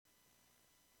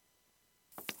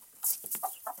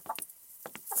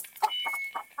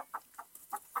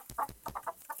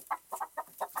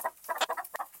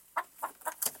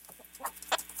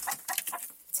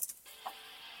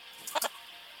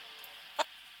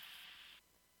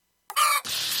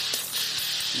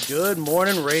Good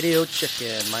morning, Radio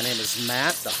Chicken. My name is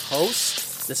Matt, the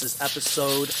host. This is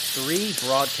episode 3,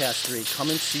 broadcast 3,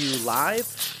 coming to you live.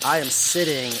 I am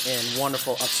sitting in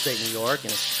wonderful upstate New York,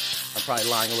 and I'm probably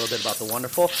lying a little bit about the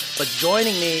wonderful, but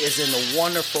joining me is in the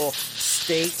wonderful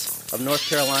state of North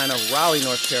Carolina, Raleigh,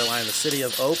 North Carolina, the city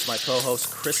of Oaks, my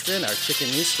co-host Kristen, our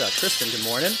chickenista. Kristen, good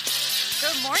morning.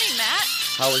 Good morning, Matt.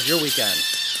 How was your weekend?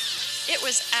 It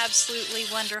was absolutely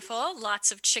wonderful.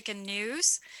 Lots of chicken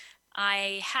news.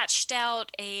 I hatched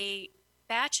out a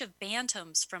batch of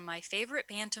bantams from my favorite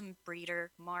bantam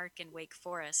breeder, Mark in Wake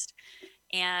Forest.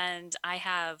 And I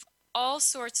have all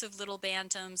sorts of little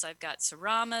bantams. I've got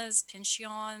Saramas,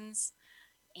 Pinchons,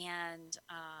 and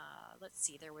let's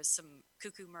see, there was some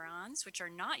Cuckoo Marans, which are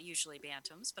not usually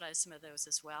bantams, but I have some of those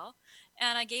as well.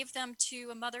 And I gave them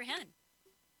to a mother hen.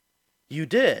 You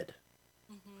did.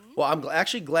 Hmm. Well, I'm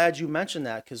actually glad you mentioned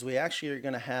that because we actually are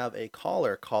going to have a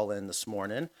caller call in this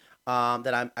morning.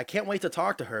 I can't wait to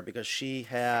talk to her because she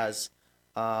has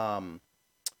um,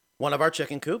 one of our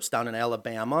chicken coops down in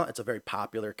Alabama. It's a very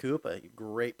popular coop, a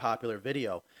great popular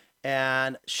video.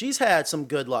 And she's had some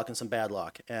good luck and some bad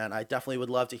luck. And I definitely would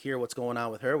love to hear what's going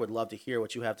on with her. Would love to hear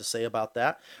what you have to say about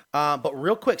that. But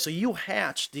real quick, so you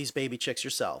hatched these baby chicks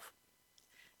yourself.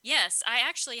 Yes, I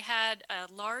actually had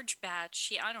a large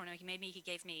batch. I don't know, he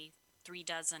gave me 3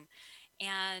 dozen.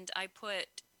 And I put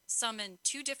some in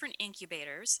two different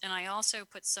incubators, and I also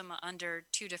put some under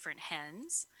two different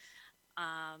hens.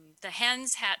 The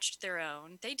hens hatched their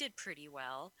own. They did pretty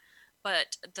well.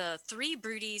 But the three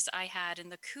broodies I had in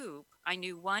the coop, I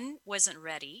knew one wasn't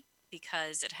ready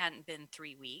because it hadn't been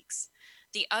 3 weeks.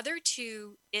 The other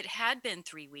two, it had been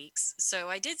 3 weeks. So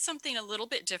I did something a little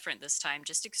bit different this time,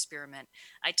 just experiment.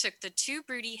 I took the two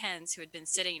broody hens who had been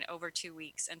sitting over 2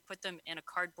 weeks and put them in a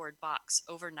cardboard box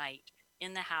overnight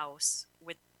in the house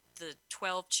with the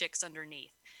 12 chicks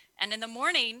underneath. And in the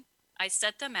morning, I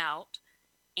set them out,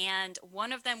 and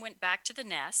one of them went back to the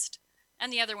nest,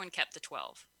 and the other one kept the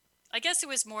 12. I guess it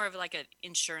was more of like an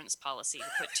insurance policy to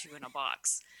put two in a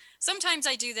box. Sometimes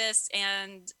I do this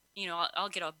and I'll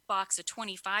get a box of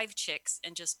 25 chicks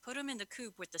and just put them in the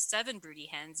coop with the 7 broody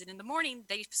hens. And in the morning,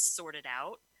 they sort it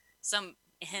out. Some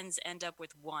hens end up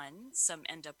with one, some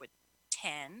end up with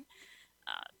 10.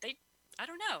 They, I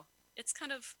don't know. It's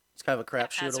kind of It's kind of a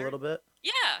crapshoot a haphazard. little bit.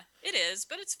 Yeah, it is,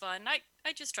 but it's fun.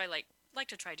 I just like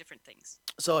to try different things.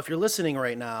 So if you're listening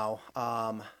right now,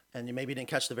 and you maybe didn't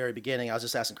catch the very beginning, I was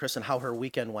just asking Kristen how her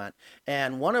weekend went.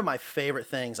 And one of my favorite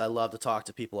things I love to talk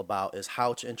to people about is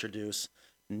how to introduce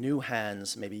new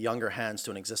hens, maybe younger hens,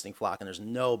 to an existing flock. And there's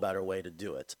no better way to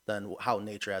do it than how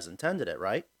nature has intended it,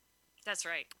 right? That's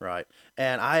right. Right.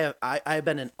 And I've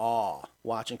been in awe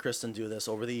watching Kristen do this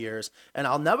over the years, and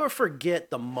I'll never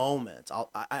forget the moment.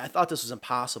 I thought this was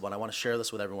impossible, and I want to share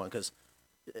this with everyone because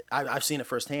I've seen it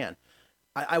firsthand.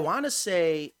 I want to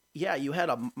say, yeah, you had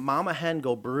a mama hen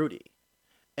go broody,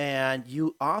 and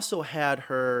you also had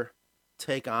her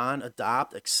take on,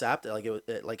 adopt, accept, like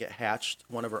it hatched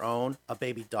one of her own, a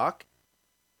baby duck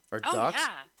or Oh ducks.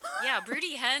 yeah. Yeah,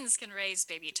 broody hens can raise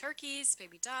baby turkeys,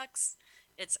 baby ducks.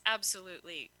 It's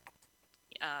absolutely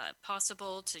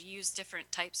possible to use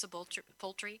different types of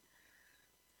poultry.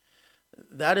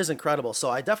 That is incredible. So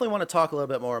I definitely want to talk a little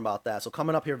bit more about that. So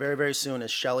coming up here very, very soon is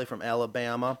Shelly from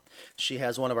Alabama. She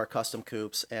has one of our custom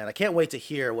coops, and I can't wait to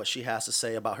hear what she has to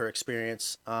say about her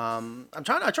experience. I'm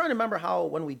trying to remember how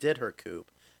when we did her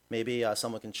coop. Maybe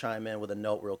someone can chime in with a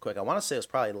note real quick. I want to say it was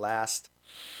probably last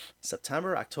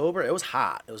September, October. It was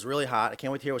hot. It was really hot. I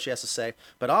can't wait to hear what she has to say.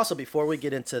 But also, before we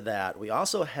get into that, we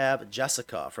also have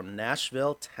Jessica from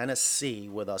Nashville, Tennessee,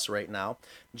 with us right now.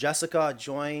 Jessica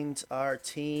joined our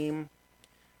team.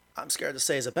 I'm scared to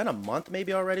say, has it been a month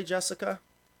maybe already, Jessica?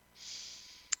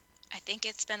 I think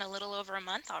it's been a little over a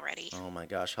month already. Oh my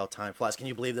gosh, how time flies. Can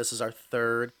you believe this is our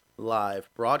third live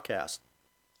broadcast?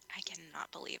 I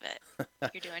cannot believe it.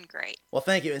 You're doing great. Well,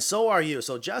 thank you. And so are you.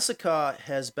 So, Jessica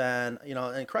has been,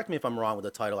 and correct me if I'm wrong with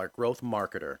the title, our growth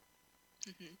marketer.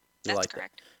 Hmm. We That's like that.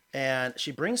 correct. And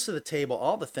she brings to the table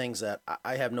all the things that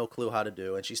I have no clue how to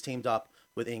do. And she's teamed up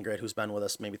with Ingrid, who's been with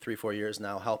us maybe 3, 4 years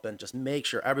now, helping just make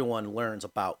sure everyone learns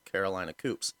about Carolina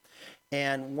Coops.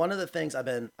 And one of the things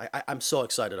I'm so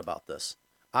excited about this.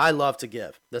 I love to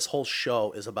give. This whole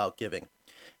show is about giving.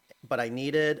 But I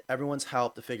needed everyone's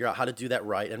help to figure out how to do that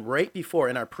right. And right before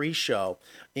in our pre-show,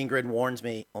 Ingrid warns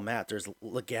me, "Oh, Matt, there's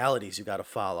legalities you got to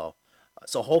follow."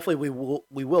 So hopefully we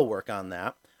will work on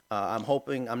that. I'm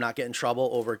hoping I'm not getting in trouble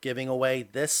over giving away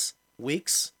this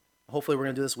week's. Hopefully we're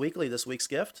gonna do this weekly. This week's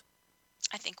gift.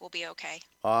 I think we'll be okay.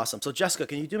 Awesome. So Jessica,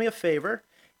 can you do me a favor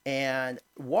and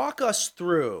walk us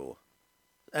through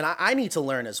and I need to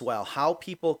learn as well how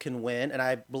people can win. And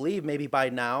I believe maybe by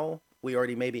now we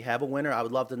already maybe have a winner. I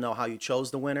would love to know how you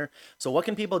chose the winner. So, what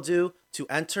can people do to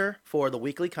enter for the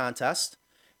weekly contest?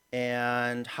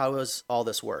 And how does all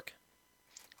this work?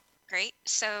 Great.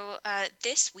 So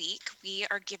this week we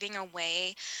are giving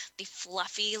away the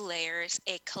Fluffy Layers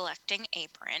a collecting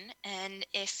apron. And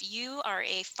if you are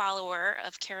a follower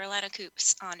of Carolina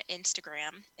Coops on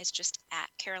Instagram, it's just at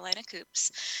Carolina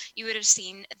Coops, you would have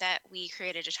seen that we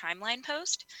created a timeline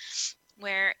post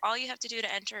where all you have to do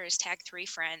to enter is tag 3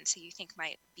 friends who you think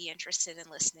might be interested in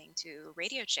listening to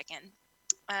Radio Chicken.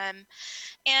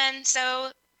 And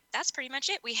so that's pretty much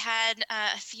it. We had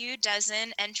a few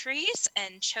dozen entries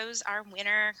and chose our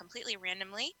winner completely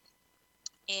randomly.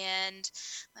 And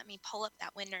let me pull up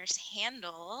that winner's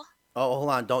handle. Oh, hold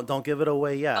on. Don't give it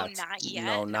away Oh, yet. not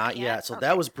No, yet. not yet. So Okay.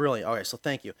 that was brilliant. All right, so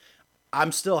thank you.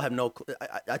 I'm still have no clue.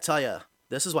 I tell you,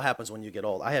 this is what happens when you get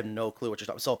old. I have no clue what you're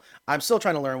talking. So I'm still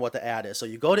trying to learn what the ad is. So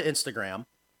you go to Instagram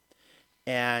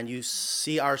and you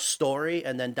see our story,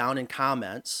 and then down in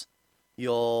comments,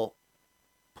 you'll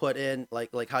put in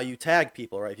like how you tag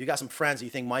people, right? If you got some friends that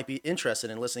you think might be interested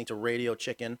in listening to Radio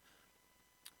Chicken,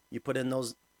 you put in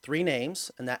those 3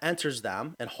 names and that enters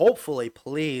them. And hopefully,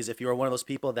 please, if you're one of those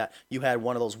people that you had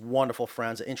one of those wonderful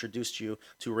friends that introduced you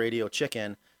to Radio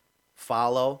Chicken,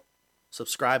 follow,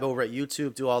 subscribe over at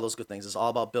YouTube, do all those good things. It's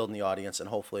all about building the audience, and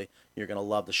hopefully you're going to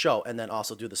love the show. And then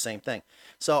also do the same thing.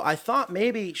 So I thought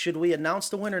maybe, should we announce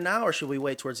the winner now, or should we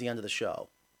wait towards the end of the show?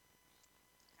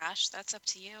 Gosh, that's up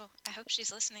to you. I hope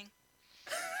she's listening.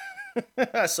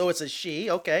 So it's a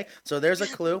she. Okay, so there's a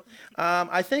clue.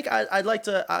 I think I'd like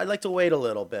to wait a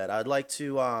little bit. I'd like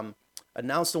to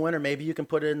announce the winner. Maybe you can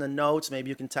put it in the notes.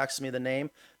 Maybe you can text me the name,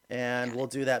 and Got we'll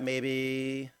it. do that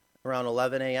maybe around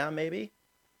 11 a.m. Maybe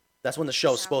that's when the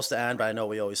show's supposed Sounds to end. But I know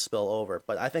we always spill over.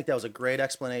 But I think that was a great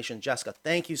explanation, Jessica.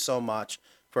 Thank you so much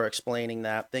for explaining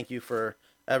that. Thank you for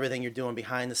everything you're doing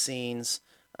behind the scenes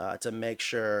to make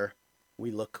sure we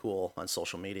look cool on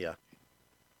social media.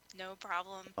 no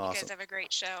problem. You guys Awesome. have a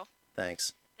great show.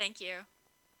 Thanks. Thank you.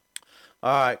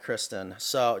 All right, Kristen.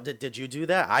 So did you do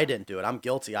that? I didn't do it. I'm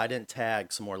guilty. I didn't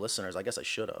tag some more listeners. I guess I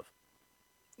should have.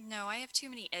 No, I have too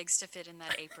many eggs to fit in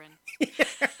that apron.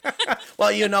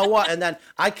 Well, you know what? And then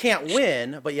I can't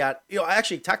win, but yet,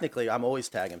 actually, technically, I'm always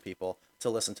tagging people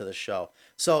to listen to the show.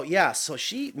 So yeah, so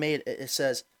she made it. It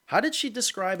says, how did she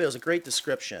describe it? It was a great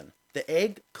description. The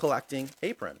egg collecting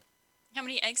apron. How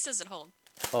many eggs does it hold?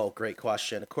 Oh, great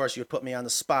question. Of course, you would put me on the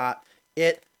spot.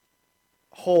 It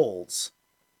holds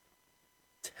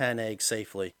 10 eggs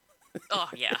safely. Oh,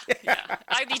 yeah. Yeah.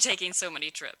 I'd be taking so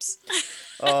many trips.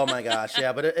 Oh my gosh,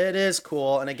 yeah, but it is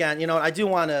cool. And again, I do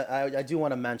want to I do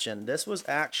want to mention this was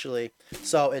actually,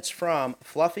 so it's from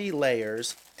Fluffy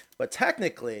Layers, but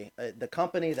technically the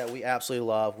company that we absolutely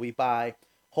love, we buy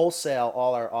wholesale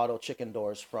all our auto chicken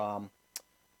doors from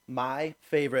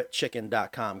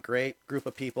myfavoritechicken.com. Great group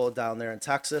of people down there in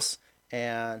Texas,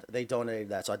 and they donated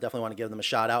that. So I definitely want to give them a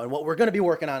shout out. And what we're going to be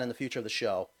working on in the future of the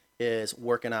show is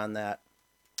working on that,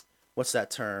 what's that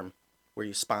term where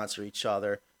you sponsor each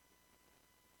other?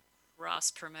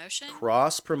 Ross promotion?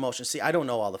 Cross promotion. See, I don't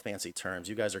know all the fancy terms.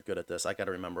 You guys are good at this. I got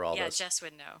to remember all Yeah, this. Jess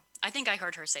would know. I think I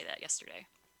heard her say that yesterday.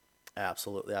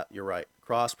 Absolutely. Yeah, you're right.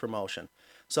 Cross promotion.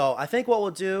 So I think what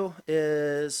we'll do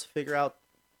is figure out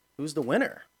who's the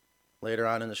winner later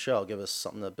on in the show. Give us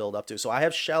something to build up to. So I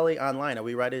have Shelly online. Are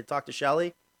we ready to talk to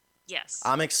Shelly? Yes.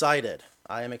 I'm excited.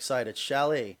 I am excited.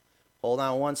 Shelly, hold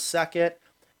on one second.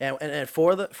 And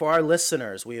for our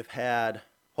listeners, we've had,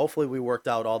 hopefully we worked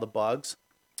out all the bugs.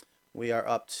 We are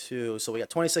up to, so we got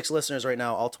 26 listeners right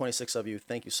now. All 26 of you,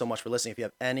 thank you so much for listening. If you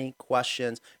have any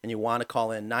questions and you want to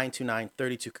call in,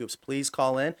 929-32-COOPS, please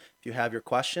call in if you have your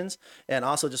questions. And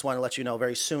also just want to let you know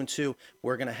very soon, too,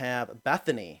 we're going to have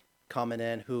Bethany coming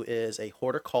in, who is a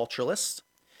horticulturalist,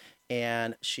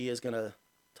 and she is going to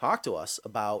talk to us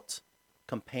about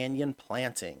companion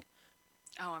planting.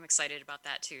 Oh, I'm excited about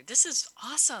that too. This is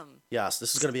awesome. Yes,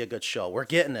 this is going to be a good show. We're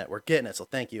getting it. We're getting it. So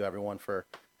thank you, everyone, for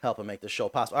helping make this show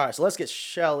possible. All right, so let's get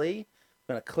Shelly.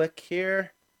 I'm going to click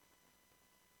here.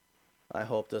 I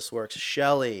hope this works.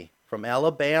 Shelly from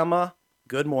Alabama.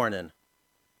 Good morning.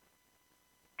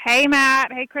 Hey,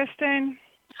 Matt. Hey, Kristen.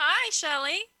 Hi,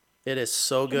 Shelley. It is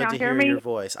so Can good y'all to hear hear your me?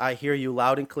 voice. I hear you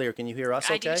loud and clear. Can you hear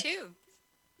us I okay? do too.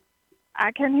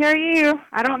 I can hear you.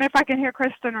 I don't know if I can hear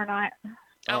Kristen or not.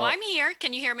 Oh, I'm here.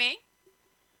 Can you hear me?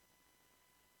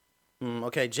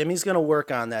 Okay, Jimmy's going to work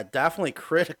on that. Definitely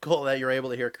critical that you're able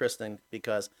to hear Kristen,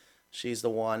 because she's the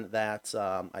one that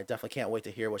I definitely can't wait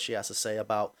to hear what she has to say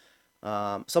about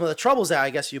some of the troubles that I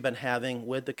guess you've been having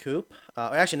with the coop.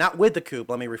 Actually, not with the coop.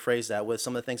 Let me rephrase that. With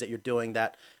some of the things that you're doing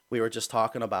that we were just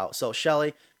talking about. So,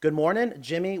 Shelly, good morning.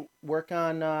 Jimmy, work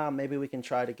on maybe we can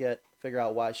try to figure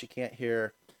out why she can't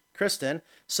hear Kristen.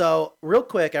 So, real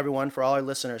quick, everyone, for all our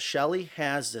listeners, Shelly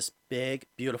has this big,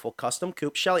 beautiful custom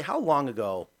coop. Shelly, how long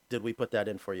ago did we put that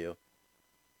in for you?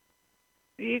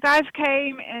 You guys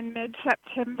came in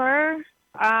mid-September.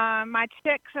 My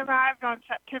chicks arrived on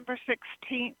September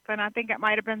 16th, and I think it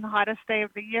might have been the hottest day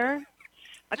of the year.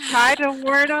 I tried to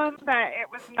warn them that it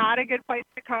was not a good place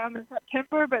to come in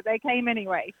September, but they came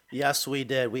anyway. Yes, we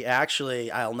did. We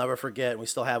actually, I'll never forget, we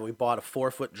still have, we bought a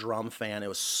 4-foot drum fan. It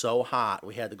was so hot,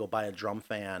 we had to go buy a drum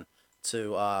fan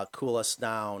to cool us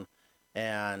down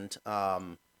and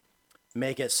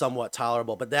make it somewhat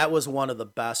tolerable. But that was one of the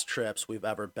best trips we've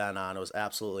ever been on. It was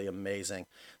absolutely amazing.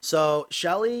 So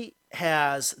Shelly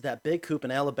has that big coop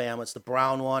in Alabama. It's the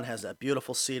brown one, has that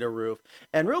beautiful cedar roof.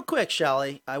 And real quick,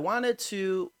 Shelly, I wanted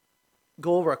to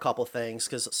go over a couple things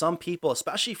because some people,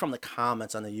 especially from the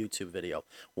comments on the YouTube video,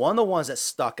 one of the ones that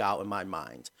stuck out in my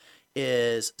mind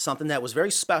is something that was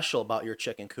very special about your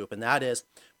chicken coop, and that is,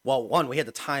 well, one, we had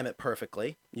to time it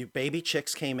perfectly. You baby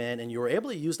chicks came in, and you were able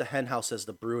to use the hen house as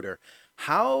the brooder.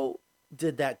 How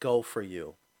did that go for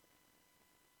you?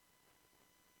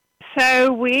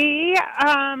 So we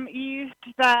used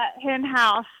that hen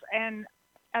house and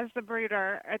as the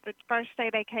brooder at the first day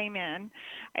they came in.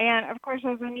 And of course,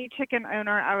 as a new chicken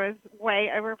owner, I was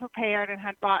way over prepared and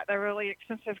had bought the really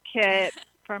expensive kit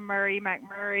from Murray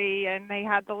McMurray, and they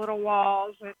had the little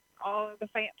walls and all of the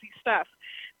fancy stuff.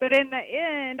 But in the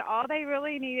end, all they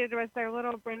really needed was their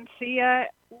little Brincia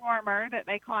warmer that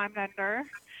they climbed under.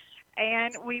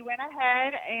 And we went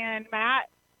ahead and Matt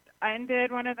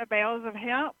undid one of the bales of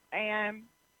hemp, and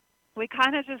we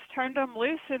kind of just turned them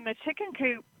loose in the chicken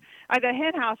coop, or the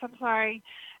hen house, I'm sorry,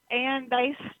 and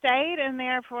they stayed in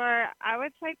there for, I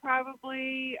would say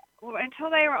probably until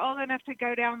they were old enough to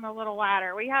go down the little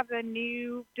ladder. We have the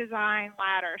new design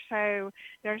ladder, so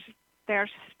there's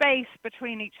space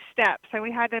between each step, so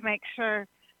we had to make sure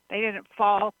they didn't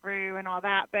fall through and all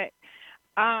that, but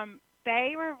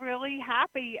they were really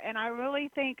happy, and I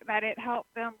really think that it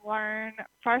helped them learn,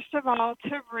 first of all,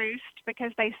 to roost,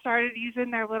 because they started using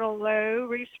their little low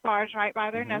roost bars right by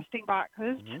their nesting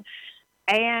boxes.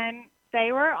 And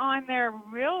they were on their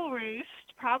real roost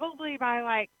probably by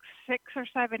like 6 or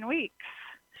 7 weeks.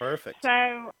 Perfect.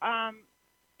 So,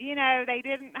 they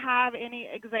didn't have any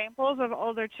examples of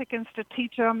older chickens to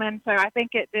teach them, and so I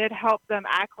think it did help them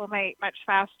acclimate much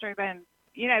faster than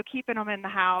keeping them in the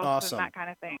house Awesome. and that kind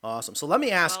of thing. Awesome. So let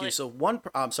me ask Well, you. So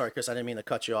I'm sorry, Chris. I didn't mean to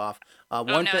cut you off. Oh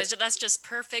One no, thing. that's just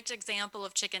perfect example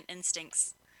of chicken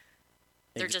instincts.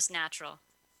 They're just natural.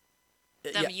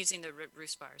 Them Yeah, using the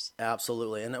roost bars.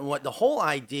 absolutely. And what the whole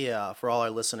idea for all our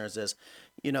listeners is,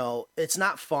 it's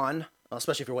not fun,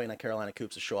 especially if you're waiting on Carolina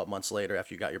coops to show up months later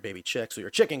after you got your baby chicks or your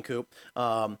chicken coop.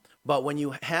 But when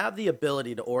you have the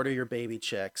ability to order your baby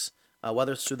chicks,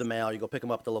 whether it's through the mail, you go pick them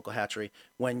up at the local hatchery.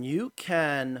 When you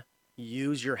can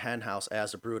use your hen house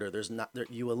as a brooder,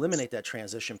 you eliminate that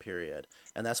transition period,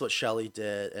 and that's what Shelly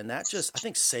did, and that just I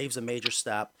think saves a major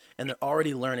step. And they're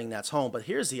already learning that's home. But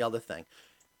here's the other thing: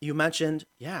 you mentioned,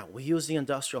 yeah, we use the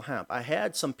industrial hemp. I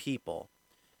had some people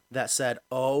that said,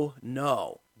 "Oh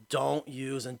no, don't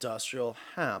use industrial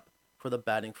hemp for the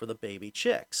bedding for the baby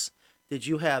chicks." Did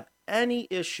you have any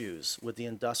issues with the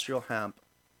industrial hemp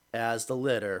as the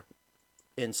litter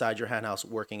inside your hen house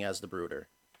working as the brooder?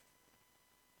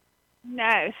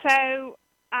 No. So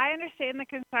I understand the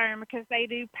concern because they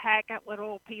do pack up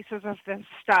little pieces of this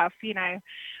stuff,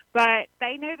 but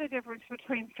they know the difference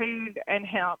between food and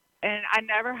hemp. And I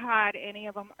never had any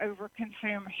of them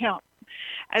overconsume hemp.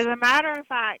 As a matter of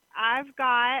fact, I've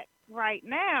got right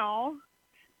now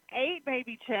 8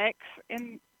 baby chicks,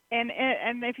 and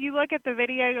if you look at the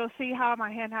video, you'll see how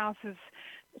my hen house is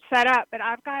set up. But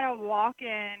I've got a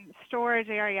walk-in storage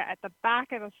area at the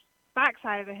backside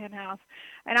of the hen house,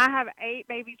 and I have 8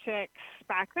 baby chicks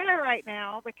back there right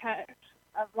now because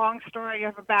of long story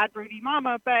of a bad broody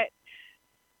mama. But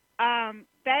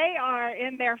they are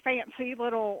in their fancy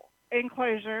little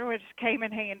enclosure, which came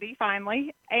in handy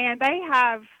finally, and they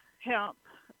have hemp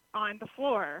on the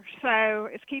floor, so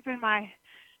it's keeping my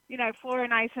floor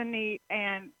nice and neat,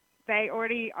 and they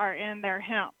already are in their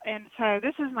hemp. And so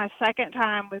this is my second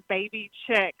time with baby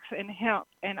chicks in hemp,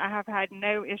 and I have had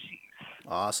no issues.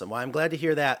 Awesome. Well, I'm glad to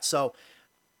hear that. So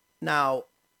now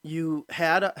you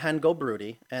had a hen go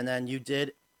broody, and then you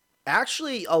did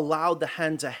actually allowed the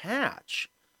hen to hatch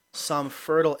some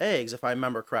fertile eggs, if I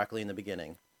remember correctly in the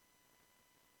beginning.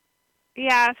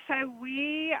 Yeah, so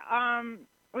we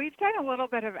we've done a little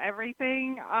bit of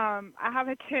everything. I have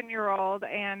a 10-year-old,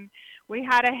 and we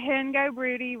had a hen go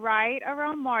broody right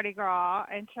around Mardi Gras,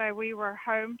 and so we were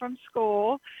home from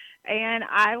school, and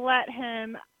I let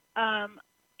him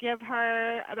give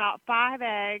her about 5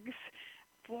 eggs.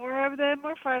 4 of them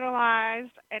were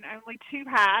fertilized, and only 2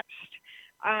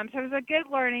 hatched. So it was a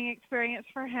good learning experience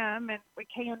for him, and we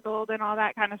candled and all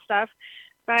that kind of stuff.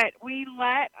 But we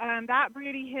let that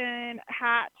broody hen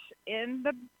hatch in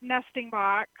the nesting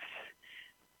box.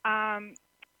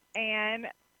 And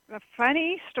the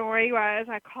funny story was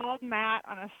I called Matt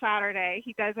on a Saturday.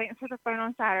 He does answer the phone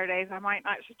on Saturdays. I might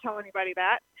not should tell anybody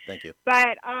that. Thank you.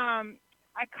 But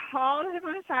I called him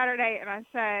on a Saturday and I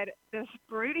said, this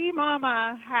broody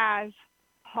mama has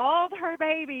hauled her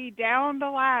baby down the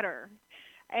ladder.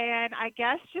 And I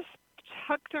guess just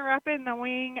tucked her up in the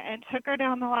wing and took her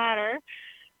down the ladder.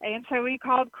 And so we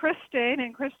called Kristen,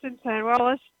 and Kristen said, well,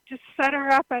 let's just set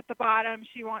her up at the bottom.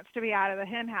 She wants to be out of the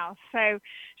hen house. So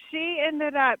she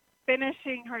ended up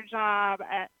finishing her job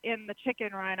in the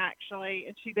chicken run, actually,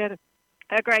 and she did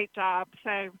a great job.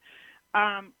 So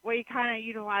we kind of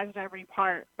utilized every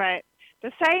part. But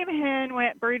the same hen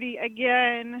went broody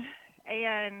again,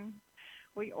 and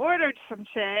we ordered some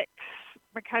chicks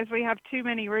because we have too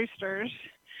many roosters.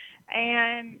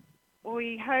 And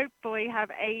we hopefully have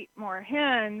 8 more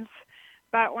hens,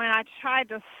 but when I tried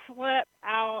to slip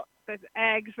out the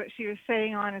eggs that she was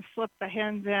sitting on and slip the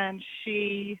hens in,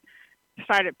 she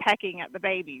started pecking at the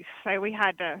babies. So we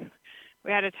had to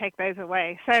take those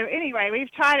away. So anyway,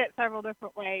 we've tried it several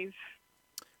different ways.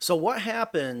 So what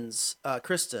happens,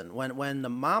 Kristen, when the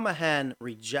mama hen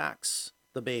rejects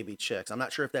the baby chicks? I'm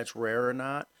not sure if that's rare or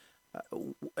not.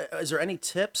 Is there any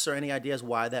tips or any ideas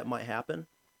why that might happen?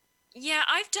 Yeah,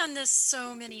 I've done this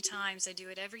so many times. I do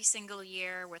it every single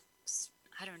year with,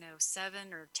 I don't know,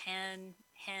 7 or 10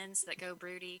 hens that go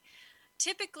broody.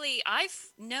 Typically,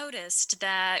 I've noticed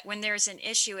that when there's an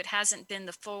issue, it hasn't been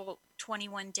the full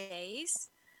 21 days,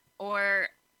 or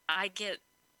I get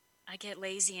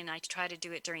lazy and I try to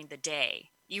do it during the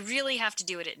day. You really have to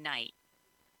do it at night.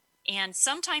 And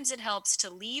sometimes it helps to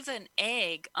leave an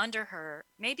egg under her,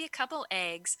 maybe a couple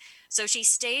eggs, so she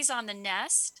stays on the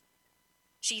nest.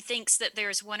 She thinks that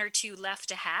there's 1 or 2 left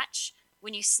to hatch.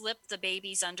 When you slip the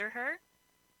babies under her,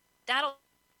 that'll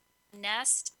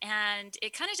nest, and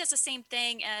it kind of does the same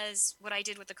thing as what I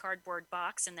did with the cardboard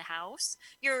box in the house.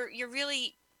 You're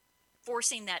really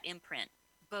forcing that imprint,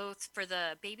 both for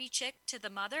the baby chick to the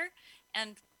mother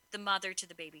and the mother to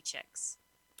the baby chicks.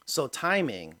 So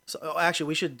timing. So actually,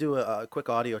 we should do a quick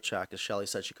audio check, as Shelly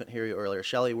said she couldn't hear you earlier.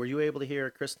 Shelly, were you able to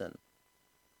hear Kristen?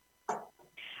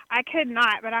 I could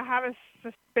not, but I have a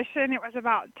suspicion it was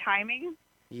about timing.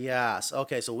 Yes.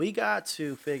 Okay, so we got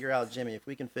to figure out, Jimmy, if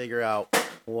we can figure out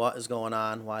what is going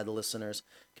on, why the listeners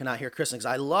cannot hear Kristen, because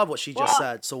I love what she just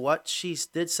said. So what she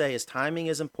did say is timing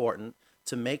is important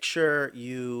to make sure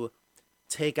you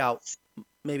take out,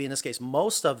 maybe in this case,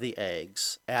 most of the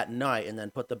eggs at night and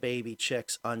then put the baby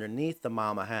chicks underneath the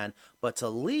mama hen, but to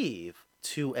leave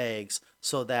 2 eggs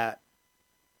so that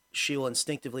she will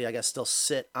instinctively, I guess, still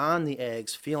sit on the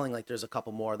eggs, feeling like there's a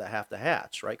couple more that have to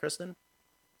hatch. Right, Kristen?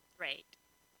 Right.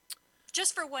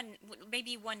 Just for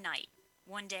maybe one night,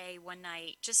 one day, one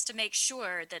night, just to make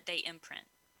sure that they imprint.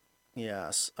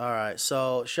 Yes. All right.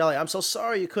 So, Shelly, I'm so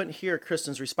sorry you couldn't hear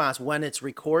Kristen's response. When it's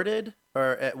recorded,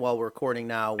 or well, we're recording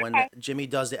now, when Jimmy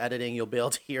does the editing, you'll be able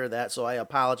to hear that. So I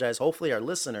apologize. Hopefully our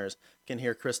listeners can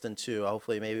hear Kristen too.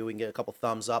 Hopefully maybe we can get a couple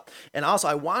thumbs up. And also,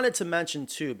 I wanted to mention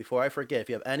too, before I forget, if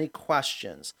you have any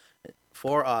questions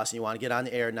for us and you want to get on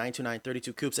the air,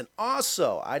 929-32-COOPS. And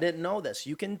also, I didn't know this,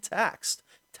 you can text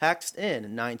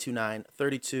in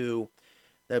 929-32.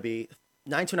 That'd be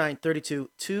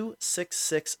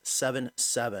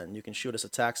 929-32-26677. You can shoot us a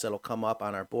text that'll come up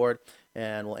on our board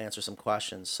and we'll answer some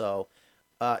questions. So,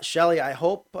 Shelly, I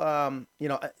hope,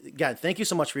 again, thank you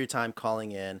so much for your time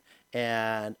calling in,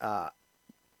 and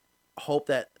hope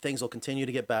that things will continue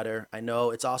to get better. I know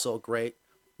it's also great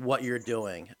what you're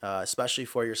doing, especially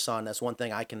for your son. That's one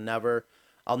thing I'll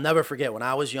never forget. When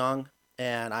I was young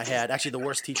and I had actually the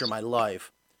worst teacher of my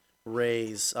life,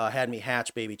 had me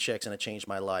hatch baby chicks, and it changed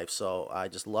my life. So I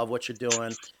just love what you're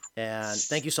doing, and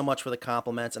thank you so much for the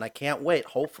compliments, and I can't wait.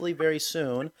 Hopefully very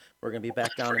soon we're going to be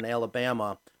back down in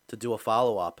Alabama to do a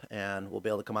follow-up, and we'll be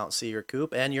able to come out and see your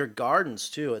coop and your gardens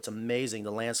too. It's amazing,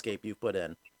 the landscape you put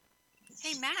in.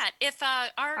 Hey, Matt, if All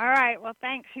right, well,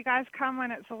 thanks. You guys come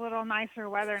when it's a little nicer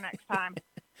weather next time.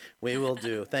 We will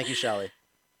do. Thank you, Shelly.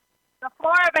 The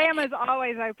Floribama is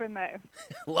always open, though.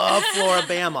 Love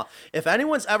Floribama. If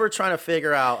anyone's ever trying to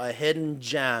figure out a hidden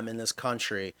gem in this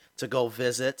country to go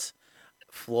visit,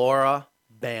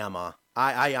 Floribama.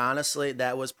 I honestly,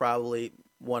 that was probably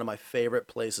one of my favorite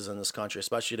places in this country,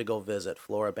 especially to go visit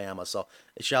Floribama. So,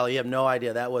 Shelly, you have no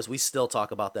idea. We still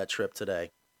talk about that trip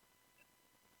today.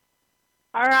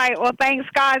 All right. Well, thanks,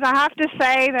 guys. I have to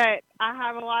say that I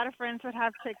have a lot of friends that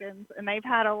have chickens, and they've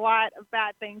had a lot of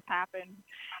bad things happen.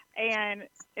 And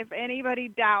if anybody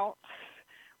doubts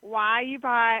why you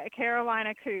buy a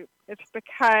Carolina coop, it's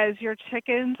because your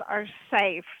chickens are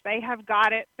safe. They have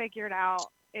got it figured out.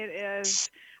 It is,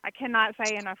 I cannot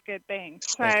say enough good things.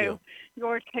 Thank you. So,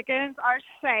 your chickens are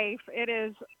safe. It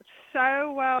is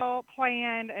so well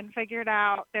planned and figured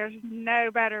out. There's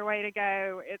no better way to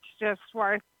go. It's just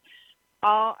worth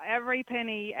every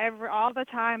penny, all the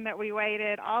time that we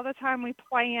waited, all the time we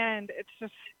planned. It's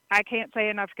just I can't say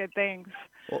enough good things.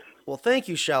 Well, thank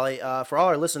you, Shelly. For all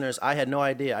our listeners, I had no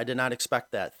idea. I did not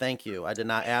expect that. Thank you. I did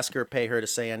not ask her, pay her to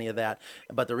say any of that.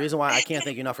 But the reason why I can't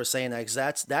thank you enough for saying that is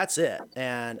that's it.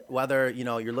 And whether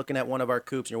you're looking at one of our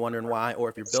coops and you're wondering why, or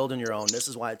if you're building your own, this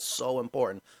is why it's so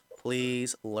important.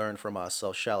 Please learn from us.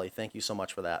 So, Shelly, thank you so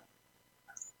much for that.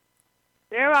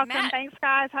 You're welcome. Matt, Thanks,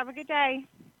 guys. Have a good day.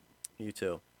 You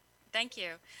too. thank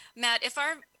you. Matt, if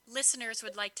our listeners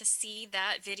would like to see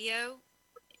that video,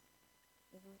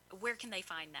 where can they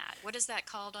find that? What is that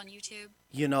called on YouTube?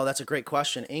 That's a great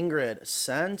question. Ingrid,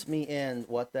 send me in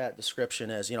what that description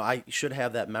is. I should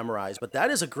have that memorized, but that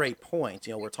is a great point.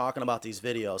 We're talking about these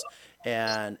videos,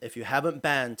 and if you haven't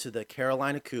been to the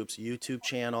Carolina Coops YouTube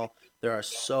channel, there are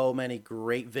so many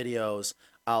great videos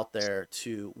out there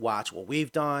to watch what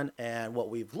we've done. And what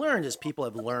we've learned is people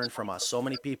have learned from us. So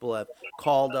many people have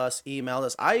called us, emailed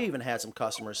us. I even had some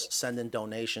customers send in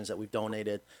donations that we've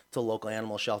donated to local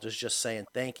animal shelters, just saying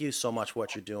thank you so much for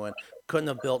what you're doing. Couldn't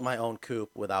have built my own coop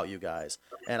without you guys.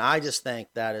 And I just think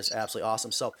that is absolutely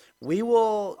awesome. So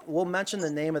we'll mention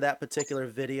the name of that particular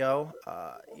video,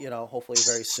 hopefully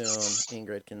very soon.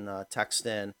 Ingrid can text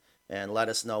in and let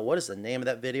us know what is the name of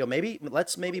that video.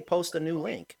 Let's post a new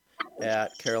link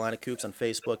at Carolina Coops on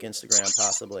Facebook, Instagram,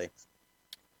 possibly.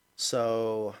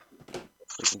 So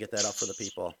we can get that up for the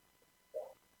people.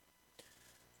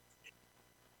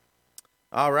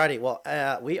 Alrighty, well,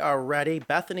 we are ready.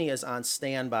 Bethany is on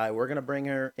standby. We're going to bring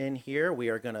her in here. We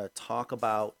are going to talk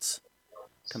about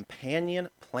companion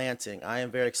planting. I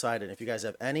am very excited. If you guys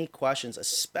have any questions,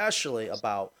 especially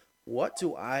about what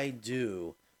do I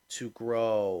do to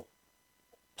grow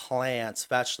plants,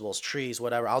 vegetables, trees,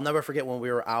 whatever. I'll never forget when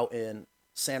we were out in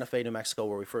Santa Fe, New Mexico,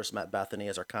 where we first met Bethany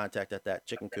as our contact at that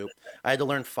chicken coop. I had to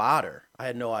learn fodder. I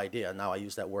had no idea. Now I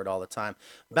use that word all the time.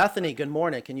 Bethany, good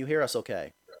morning. Can you hear us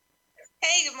okay?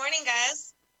 Hey, good morning,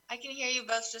 guys. I can hear you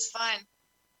both just fine.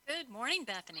 Good morning,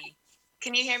 Bethany.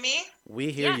 Can you hear me?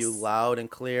 We hear you Yes. loud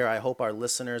and clear. I hope our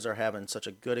listeners are having such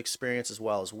a good experience as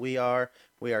well as we are.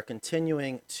 We are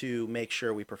continuing to make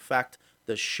sure we perfect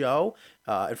the show.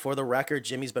 And for the record,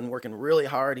 Jimmy's been working really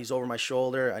hard. He's over my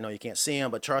shoulder. I know you can't see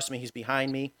him, but trust me, he's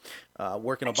behind me,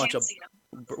 working I a bunch can't of see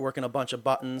them. working a bunch of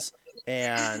buttons.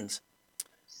 And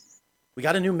we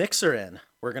got a new mixer in.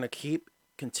 We're gonna keep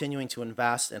continuing to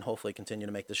invest and hopefully continue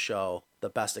to make the show the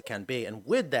best it can be. And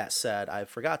with that said, I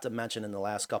forgot to mention in the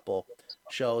last couple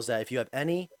shows that if you have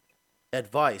any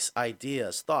advice,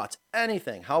 ideas, thoughts,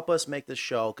 anything, help us make this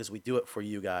show because we do it for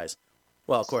you guys.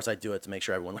 Well, of course, I do it to make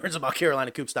sure everyone learns about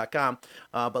CarolinaCoops.com,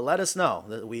 but let us know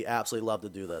that we absolutely love to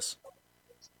do this.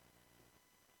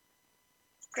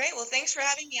 Great. Well, thanks for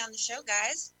having me on the show,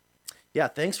 guys. Yeah,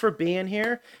 thanks for being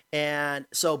here. And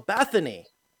so, Bethany,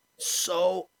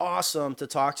 so awesome to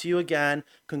talk to you again.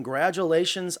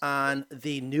 Congratulations on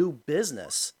the new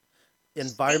business.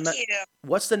 Thank you.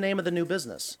 What's the name of the new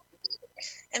business?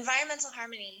 Environmental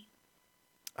Harmony.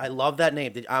 I love that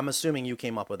name. I'm assuming you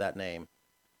came up with that name.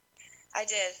 I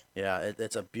did. Yeah,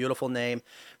 it's a beautiful name.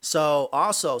 So,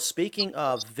 also, speaking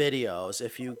of videos,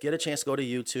 if you get a chance to go to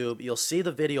YouTube, you'll see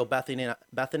the video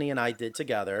Bethany and I did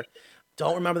together.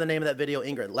 Don't remember the name of that video,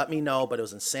 Ingrid. Let me know, but it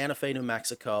was in Santa Fe, New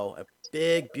Mexico, a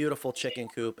big, beautiful chicken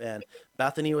coop. And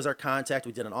Bethany was our contact.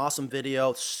 We did an awesome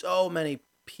video. So many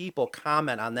people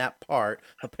comment on that part.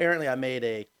 Apparently, I made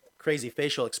a crazy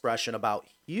facial expression about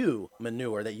Hue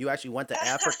manure, that you actually went to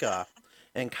Africa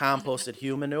and composted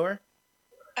Hue manure.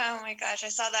 Oh my gosh, I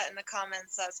saw that in the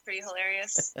comments. That's pretty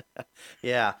hilarious.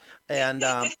 Yeah. And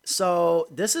so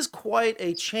this is quite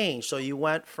a change. So you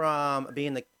went from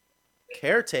being the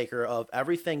caretaker of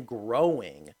everything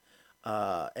growing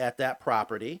at that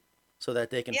property so that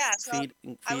they can Yeah, so feed.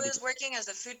 I was working as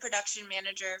a food production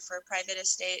manager for a private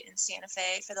estate in Santa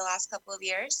Fe for the last couple of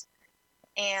years.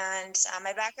 And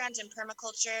my background's in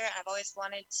permaculture. I've always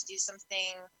wanted to do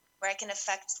something where I can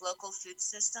affect local food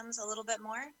systems a little bit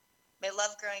more. I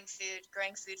love growing food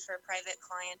for a private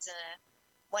client in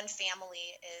one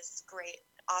family is great,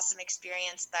 awesome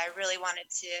experience, but I really wanted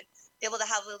to be able to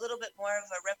have a little bit more of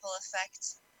a ripple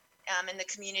effect in the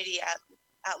community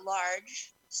at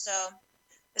large. So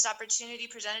this opportunity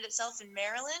presented itself in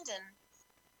Maryland,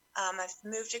 and I've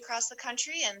moved across the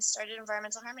country and started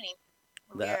Environmental Harmony.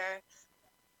 That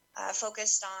We're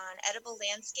focused on edible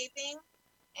landscaping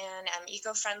and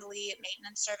eco-friendly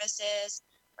maintenance services.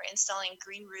 We're installing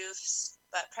green roofs,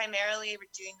 but primarily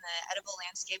we're doing the edible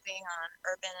landscaping on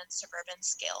urban and suburban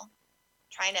scale,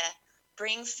 trying to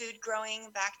bring food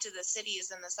growing back to the cities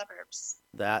and the suburbs.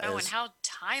 that Oh, and is how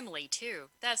timely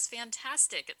too. That's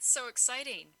fantastic. It's so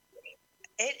exciting.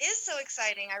 It is so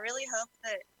exciting. I really hope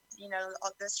that,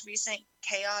 all this recent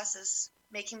chaos is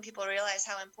making people realize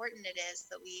how important it is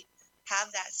that we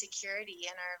have that security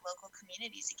in our local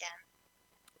communities again.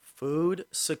 food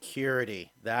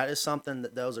security. That is something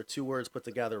that those are two words put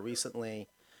together recently.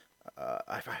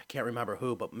 I can't remember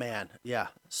who, but man, yeah,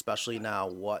 especially now,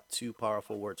 what two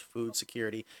powerful words, food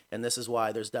security. And this is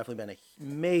why there's definitely been a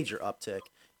major uptick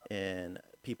in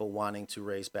people wanting to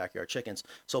raise backyard chickens.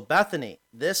 So, Bethany,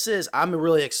 I'm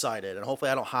really excited, and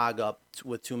hopefully I don't hog up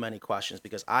with too many questions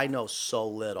because I know so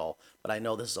little, but I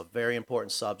know this is a very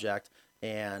important subject,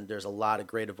 and there's a lot of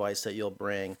great advice that you'll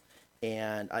bring.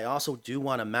 And I also do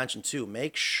want to mention, too,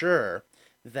 make sure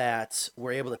that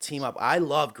we're able to team up. I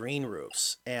love green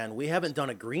roofs, and we haven't done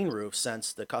a green roof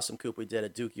since the custom coop we did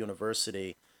at Duke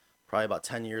University probably about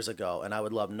 10 years ago. And I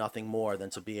would love nothing more than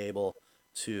to be able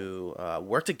to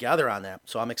work together on that.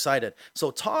 So I'm excited. So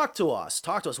talk to us.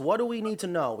 Talk to us. What do we need to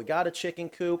know? We got a chicken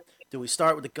coop. Do we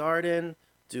start with the garden?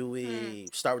 Do Hmm. we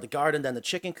start with the garden, then the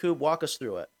chicken coop? Walk us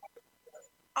through it.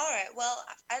 All right. Well,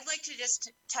 I'd like to just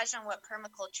touch on what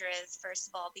permaculture is, first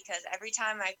of all, because every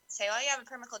time I say, oh, yeah, I'm a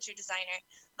permaculture designer,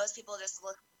 most people just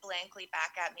look blankly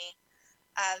back at me.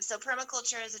 So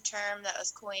permaculture is a term that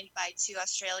was coined by two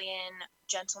Australian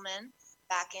gentlemen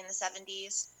back in the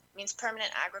 70s. It means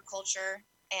permanent agriculture,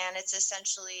 and it's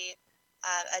essentially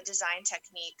a design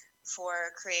technique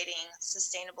for creating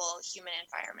sustainable human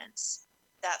environments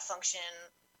that function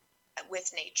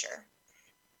with nature.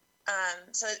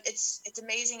 So it's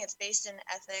amazing. It's based in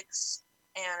ethics,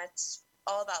 and it's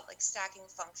all about like stacking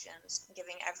functions,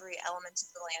 giving every element of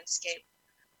the landscape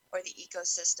or the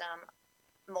ecosystem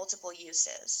multiple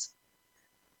uses.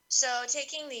 So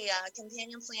taking the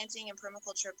companion planting and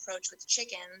permaculture approach with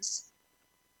chickens,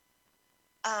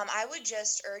 I would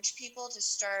just urge people to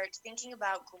start thinking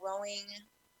about growing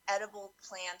edible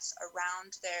plants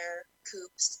around their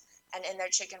coops and in their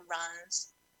chicken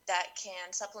runs that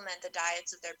can supplement the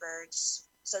diets of their birds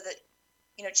so that,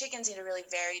 chickens need a really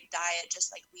varied diet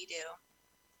just like we do.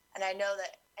 And I know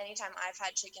that anytime I've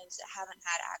had chickens that haven't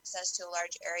had access to a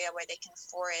large area where they can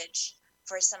forage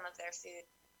for some of their food,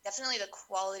 definitely the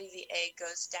quality of the egg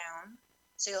goes down.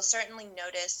 So you'll certainly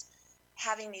notice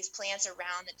having these plants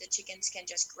around that the chickens can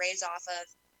just graze off of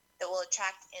that will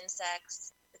attract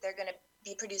insects, that they're going to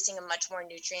be producing a much more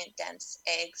nutrient dense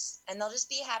eggs, and they'll just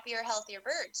be happier, healthier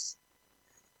birds.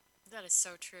 That is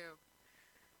so true.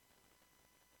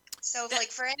 So, That, like,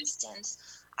 for instance,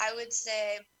 I would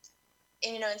say,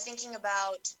 in thinking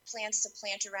about plants to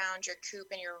plant around your coop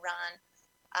and your run,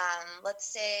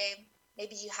 let's say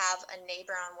maybe you have a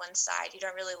neighbor on one side. You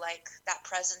don't really like that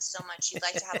presence so much. You'd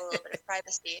like to have a little bit of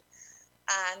privacy.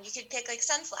 You could pick like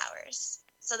sunflowers.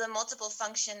 So the multiple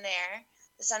function there,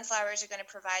 the sunflowers are going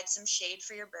to provide some shade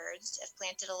for your birds if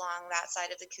planted along that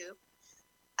side of the coop.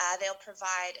 They'll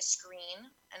provide a screen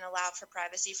and allow for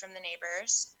privacy from the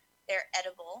neighbors. They're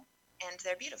edible and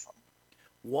they're beautiful.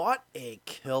 What a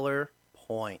killer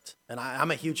point. And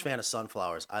I'm a huge mhm, fan of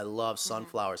sunflowers. I love mhm.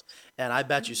 sunflowers. And I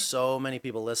bet you Mhm. so many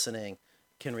people listening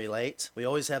can relate. We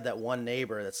always have that one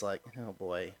neighbor that's like, oh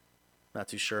boy, not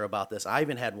too sure about this. I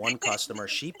even had one customer,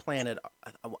 she planted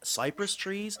cypress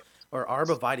trees or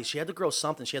arborvitae. She had to grow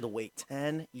something. She had to wait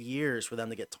 10 years for them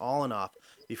to get tall enough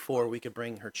before we could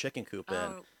bring her chicken coop in.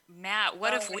 Oh, Matt,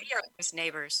 what Oh if my we are those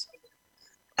neighbors?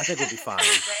 I think we'll be fine.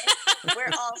 Right?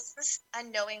 We're all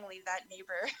unknowingly that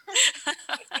neighbor.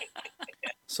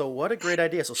 So what a great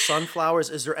idea. So sunflowers,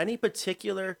 is there any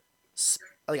particular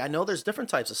like I know there's different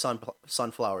types of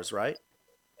sunflowers, right?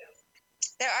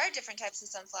 There are different types of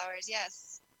sunflowers,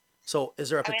 yes. So is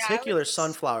there a I mean, I would particular just,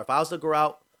 sunflower? If I was to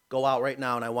go out right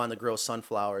now and I wanted to grow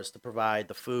sunflowers to provide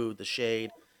the food, the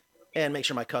shade, and make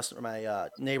sure my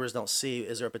neighbors don't see,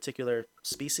 is there a particular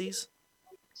species?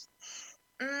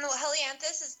 well,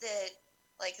 Helianthus is the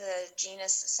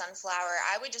genus sunflower.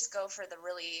 I would just go for the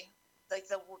really, like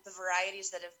the varieties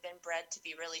that have been bred to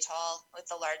be really tall with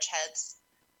the large heads.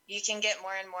 You can get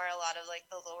more and more a lot of like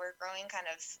the lower growing kind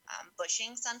of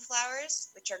bushing sunflowers,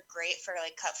 which are great for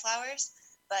like cut flowers.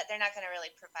 but they're not going to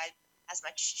really provide as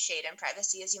much shade and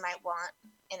privacy as you might want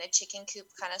in a chicken coop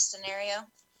kind of scenario.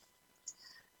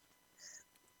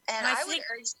 And I I would think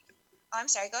urge, oh, I'm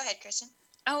sorry, go ahead, Kristen.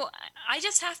 Oh, I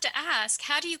just have to ask,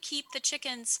 how do you keep the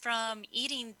chickens from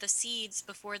eating the seeds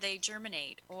before they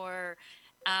germinate? Or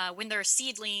when they're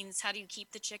seedlings, how do you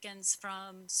keep the chickens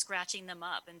from scratching them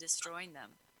up and destroying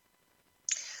them?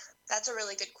 That's a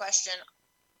really good question.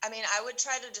 I mean, I would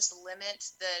try to just limit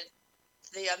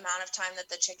the amount of time that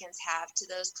the chickens have to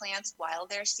those plants while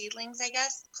they're seedlings, I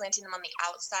guess, planting them on the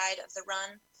outside of the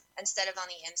run instead of on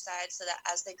the inside, so that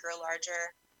as they grow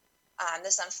larger,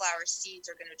 the sunflower seeds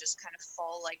are going to just kind of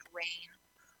fall like rain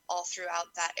all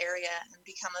throughout that area and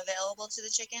become available to the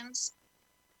chickens.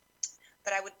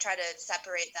 But I would try to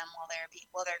separate them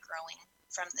while they're growing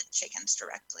from the chickens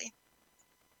directly.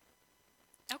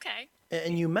 Okay.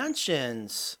 And you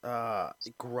mentioned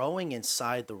growing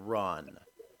inside the run.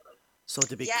 So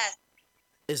to be, Yes,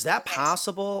 is that yes.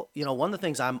 possible? You know, one of the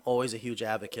things I'm always a huge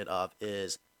advocate of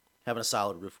is having a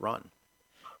solid roof run.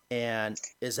 And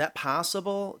is that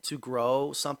possible to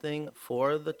grow something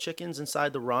for the chickens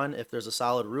inside the run if there's a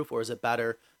solid roof, or is it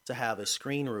better to have a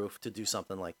screen roof to do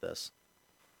something like this?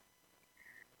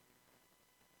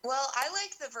 Well, I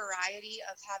like the variety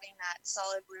of having that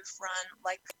solid roof run,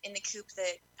 like in the coop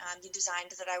that you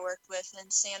designed that I worked with in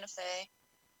Santa Fe,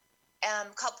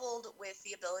 coupled with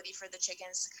the ability for the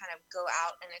chickens to kind of go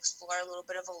out and explore a little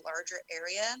bit of a larger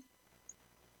area.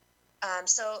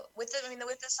 So with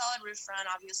the solid roof run,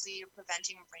 obviously you're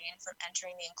preventing rain from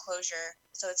entering the enclosure,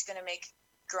 so it's going to make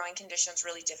growing conditions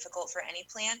really difficult for any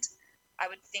plant. I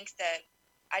would think that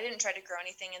I didn't try to grow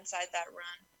anything inside that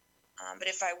run, but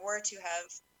if I were to have,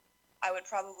 I would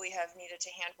probably have needed to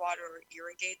hand water or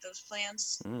irrigate those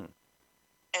plants, Mm.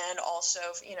 and also,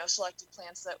 selected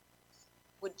plants that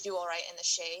would do all right in the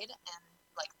shade and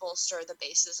like bolster the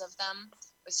bases of them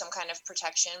with some kind of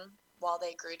protection while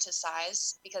they grew to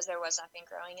size, because there was nothing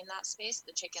growing in that space.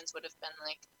 The chickens would have been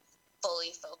like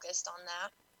fully focused on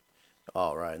that.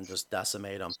 All right, and just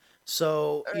decimate them.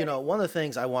 So, you Right. know, one of the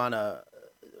things I want to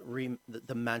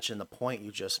mention, the point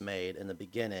you just made in the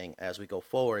beginning as we go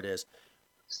forward, is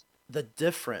the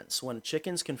difference when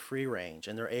chickens can free range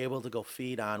and they're able to go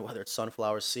feed on whether it's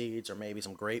sunflower seeds or maybe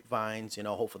some grapevines. You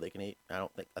know, hopefully they can eat.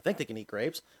 I think they can eat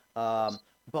grapes.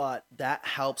 But that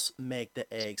helps make the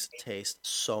eggs taste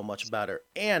so much better,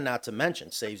 and not to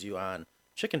mention saves you on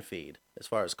chicken feed as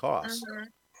far as costs. Mm-hmm.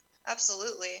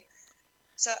 Absolutely.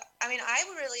 So, I mean, I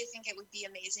would really think it would be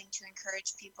amazing to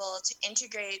encourage people to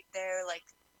integrate their like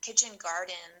kitchen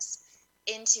gardens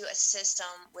into a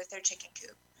system with their chicken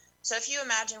coop. So, if you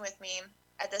imagine with me,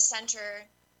 at the center,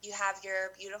 you have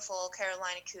your beautiful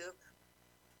Carolina coop,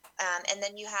 and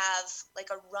then you have like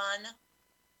a run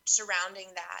surrounding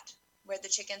that where the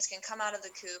chickens can come out of the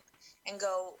coop and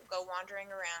go wandering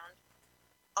around.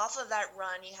 Off of that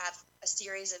run, you have a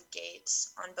series of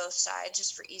gates on both sides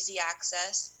just for easy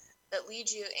access that lead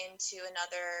you into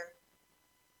another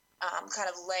kind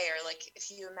of layer. Like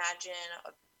if you imagine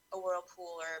a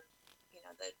whirlpool, or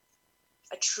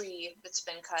a tree that's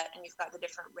been cut, and you've got the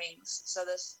different rings. So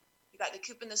you've got the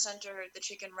coop in the center, the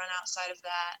chicken run outside of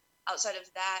that. Outside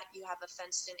of that, you have a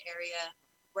fenced in area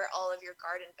where all of your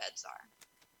garden beds are.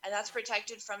 And that's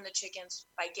protected from the chickens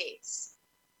by gates.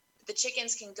 The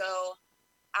chickens can go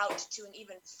out to an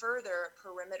even further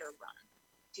perimeter run.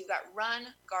 So you've got run,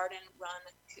 garden, run,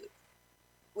 coop.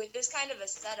 With this kind of a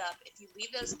setup, if you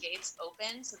leave those gates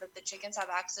open so that the chickens have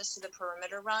access to the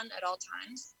perimeter run at all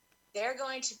times, they're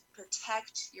going to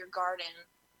protect your garden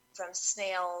from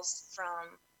snails,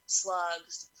 from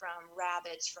slugs, from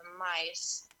rabbits, from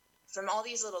mice, from all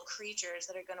these little creatures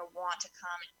that are going to want to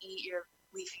come and eat your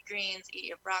leafy greens, eat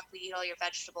your broccoli, eat all your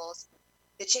vegetables.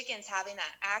 The chickens having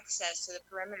that access to the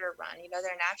perimeter run,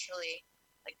 they're naturally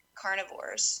like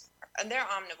carnivores, and they're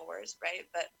omnivores, right?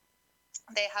 But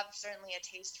they have certainly a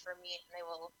taste for meat, and they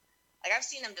will, like, I've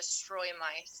seen them destroy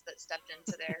mice that stepped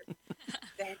into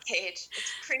their cage.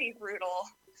 It's pretty brutal.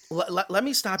 Let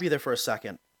me stop you there for a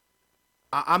second.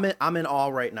 I'm in awe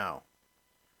right now.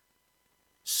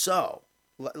 So,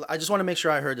 I just want to make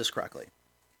sure I heard this correctly.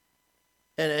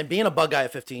 And being a bug guy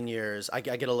at 15 years, I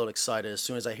get a little excited as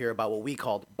soon as I hear about what we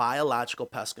called biological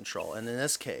pest control. And in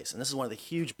this case, and this is one of the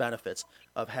huge benefits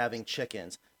of having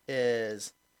chickens,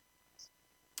 is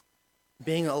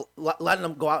letting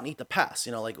them go out and eat the pests.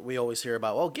 You know, like we always hear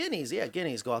about, guineas,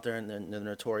 guineas go out there and they're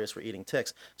notorious for eating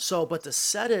ticks. So, but to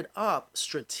set it up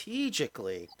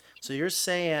strategically, so you're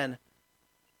saying,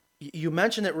 you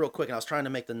mentioned it real quick, and I was trying to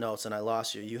make the notes and I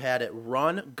lost you. You had it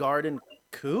run, garden,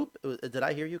 coop. Did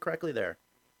I hear you correctly there?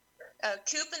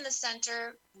 Coop in the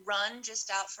center, run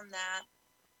just out from that.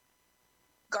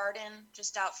 garden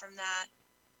just out from that,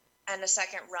 and a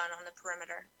second run on the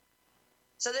perimeter.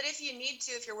 So that if you need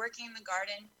to, if you're working in the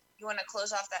garden, you want to close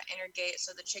off that inner gate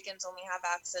so the chickens only have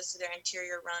access to their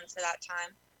interior run for that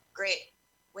time. Great.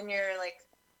 When you're like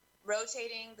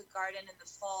rotating the garden in the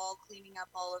fall, cleaning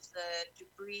up all of the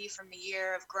debris from the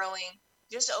year of growing,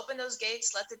 just open those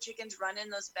gates, let the chickens run in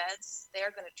those beds.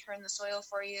 They're going to turn the soil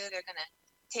for you. They're going to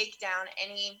take down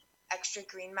any extra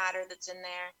green matter that's in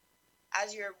there.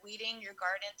 As you're weeding your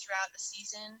garden throughout the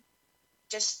season,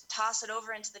 just toss it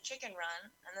over into the chicken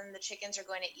run, and then the chickens are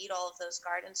going to eat all of those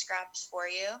garden scraps for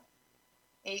you.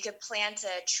 And you could plant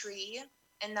a tree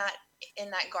in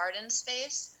that garden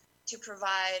space to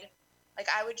provide, like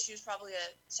I would choose probably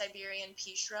a Siberian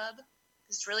pea shrub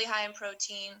because it's really high in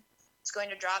protein. It's going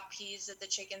to drop peas that the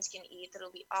chickens can eat.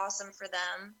 That'll be awesome for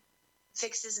them.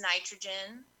 Fixes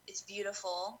nitrogen. It's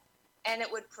beautiful. And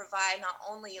it would provide not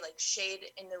only like shade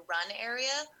in the run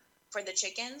area for the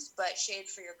chickens, but shade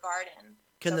for your garden.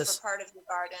 For part of your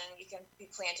garden, you can be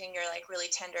planting your like really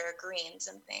tender greens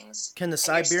and things. Can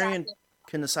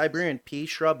the Siberian pea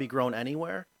shrub be grown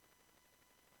anywhere?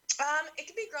 It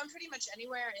can be grown pretty much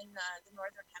anywhere in the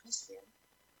northern hemisphere.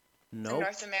 No.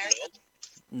 North America.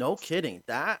 No kidding.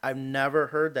 That I've never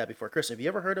heard that before. Kristen, have you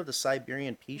ever heard of the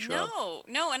Siberian pea shrub?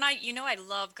 No, and I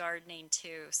love gardening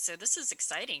too. So this is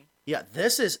exciting. Yeah,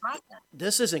 this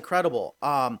is incredible.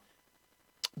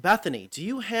 Bethany, do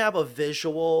you have a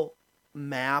visual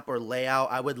map or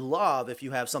layout? I would love if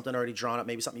you have something already drawn up,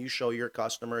 maybe something you show your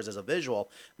customers as a visual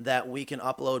that we can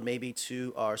upload maybe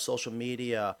to our social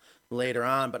media later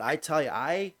on. But I tell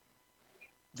you,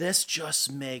 this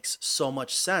just makes so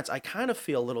much sense. I kind of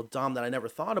feel a little dumb that I never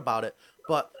thought about it,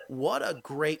 but what a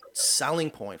great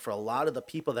selling point for a lot of the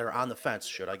people that are on the fence.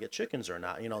 Should I get chickens or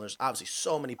not? There's obviously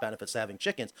so many benefits to having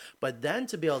chickens, but then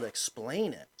to be able to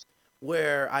explain it,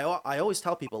 where I always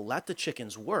tell people, let the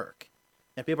chickens work.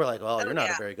 And people are like, well, you're not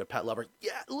a very good pet lover.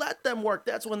 Yeah, let them work.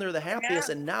 That's when they're the happiest.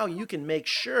 And now you can make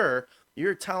sure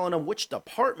you're telling them which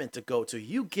department to go to.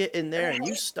 You get in there and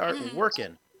you start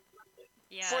working.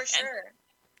 Yeah, for sure.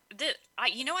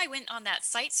 I went on that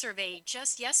site survey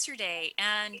just yesterday,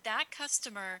 and that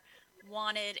customer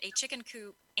wanted a chicken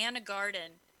coop and a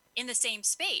garden in the same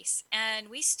space. And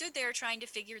we stood there trying to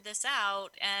figure this out,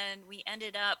 and we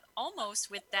ended up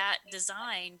almost with that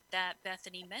design that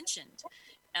Bethany mentioned.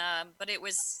 But it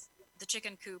was the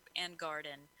chicken coop and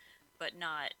garden, but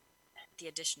not the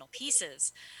additional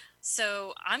pieces.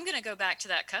 So I'm going to go back to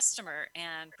that customer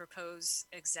and propose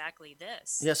exactly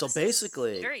this. Yeah, so This is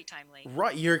basically, very timely.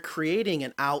 right, you're creating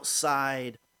an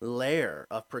outside layer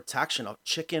of protection, of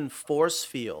chicken force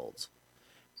fields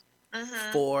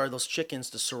for those chickens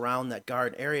to surround that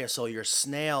garden area. So your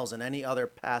snails and any other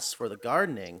pests for the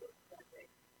gardening,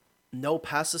 no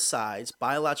pesticides,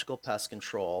 biological pest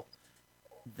control.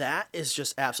 That is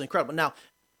just absolutely incredible. Now,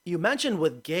 you mentioned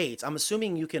with gates, I'm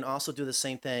assuming you can also do the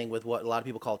same thing with what a lot of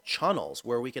people call chunnels,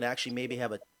 where we could actually maybe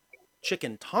have a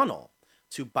chicken tunnel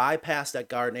to bypass that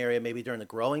garden area maybe during the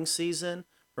growing season,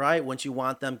 right? Once you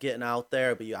want them getting out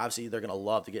there, but obviously they're going to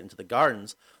love to get into the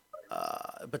gardens,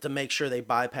 but to make sure they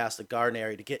bypass the garden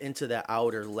area to get into that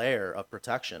outer layer of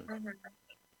protection.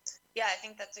 Yeah, I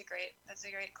think that's a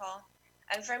great call.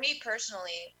 And for me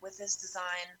personally, with this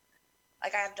design,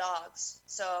 like I have dogs,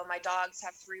 so my dogs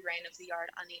have free reign of the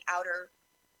yard on the outer,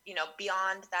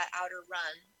 beyond that outer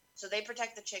run. So they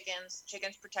protect the chickens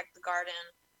protect the garden,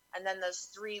 and then those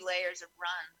 3 layers of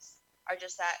runs are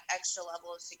just that extra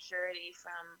level of security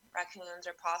from raccoons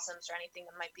or possums or anything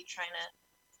that might be trying to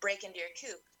break into your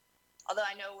coop. Although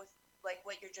I know with like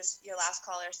what your last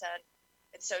caller said,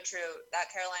 it's so true.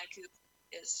 That Carolina coop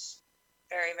is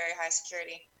very, very high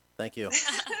security. Thank you.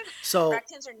 So,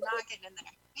 Raccoons are not getting in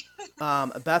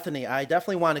there. Bethany, I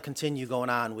definitely want to continue going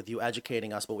on with you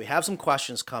educating us, but we have some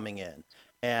questions coming in,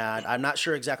 and I'm not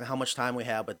sure exactly how much time we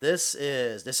have, but this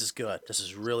is good. This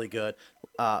is really good.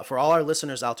 For all our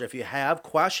listeners out there, if you have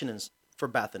questions for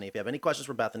Bethany, if you have any questions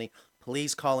for Bethany,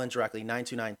 please call in directly,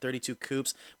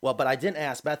 929-32-COOPS. Well, but I didn't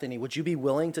ask Bethany, would you be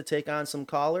willing to take on some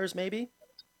callers maybe?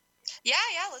 Yeah,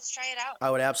 let's try it out.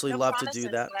 I would absolutely love to do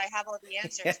that. I have all the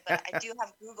answers, but I do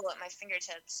have Google at my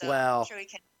fingertips, so Well, I'm sure we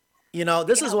can.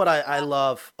 This is what I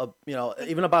love,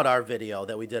 even about our video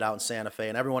that we did out in Santa Fe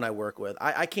and everyone I work with.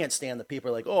 I can't stand the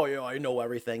people like, oh, I know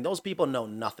everything. Those people know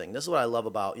nothing. This is what I love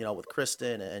about, with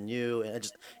Kristen and you and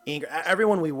just Ingrid,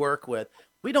 everyone we work with.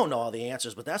 We don't know all the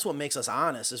answers, but that's what makes us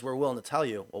honest is we're willing to tell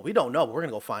you, well, we don't know, but we're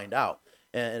going to go find out.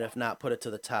 And if not, put it to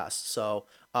the test. So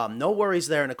no worries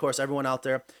there. And of course, everyone out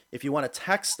there, if you want to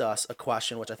text us a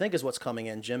question, which I think is what's coming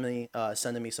in, Jimmy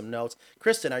sending me some notes.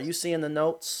 Kristen, are you seeing the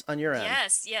notes on your end?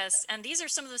 Yes. And these are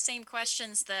some of the same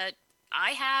questions that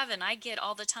I have and I get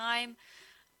all the time.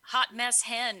 Hot Mess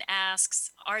Hen asks,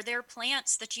 are there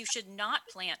plants that you should not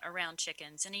plant around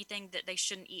chickens? Anything that they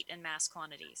shouldn't eat in mass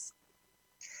quantities?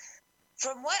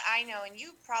 From what I know, and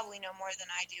you probably know more than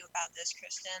I do about this,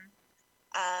 Kristen,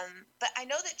 but I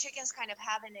know that chickens kind of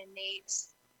have an innate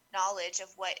knowledge of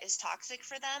what is toxic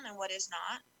for them and what is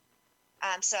not.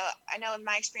 So I know in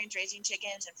my experience raising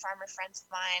chickens, and farmer friends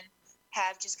of mine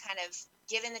have just kind of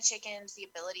given the chickens the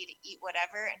ability to eat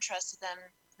whatever and trusted them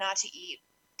not to eat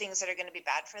things that are going to be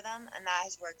bad for them, and that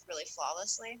has worked really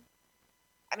flawlessly.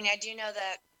 I mean, I do know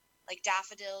that like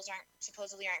daffodils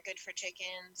aren't good for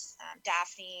chickens.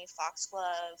 Daphne,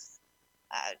 foxglove,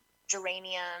 uh,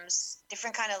 geraniums,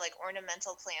 different kind of like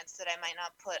ornamental plants that I might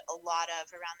not put a lot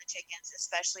of around the chickens,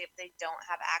 especially if they don't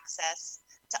have access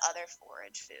to other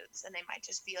forage foods, and they might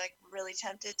just be like really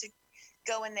tempted to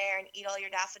go in there and eat all your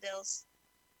daffodils.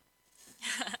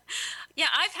 Yeah,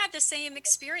 I've had the same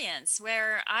experience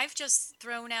where I've just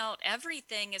thrown out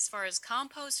everything as far as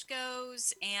compost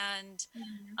goes and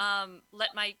Mhm.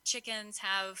 let my chickens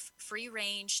have free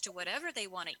range to whatever they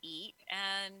want to eat.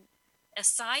 And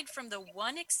aside from the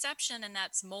one exception, and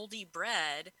that's moldy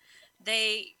bread,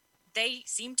 they they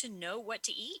seem to know what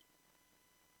to eat,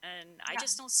 and I Yeah,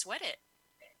 just don't sweat it.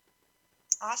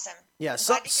 awesome. Yeah, I'm glad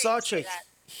to hear you such a say that.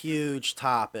 huge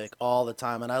topic all the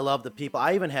time, and I love the people. Mhm.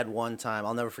 I even had one time,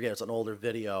 I'll never forget, it's an older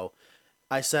video.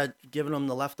 I said, giving them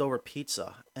the leftover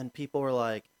pizza, and people were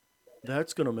like,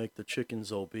 "That's gonna make the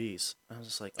chickens obese." I was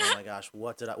just like, "Oh my gosh,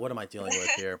 what am I dealing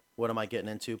with here? What am I getting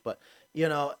into?" But you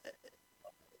know,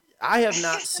 I have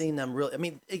not seen them really. I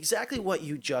mean, exactly what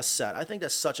you just said. I think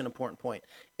that's such an important point,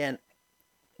 and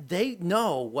they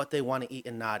know what they want to eat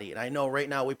and not eat. And I know right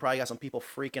now we probably got some people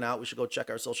freaking out. We should go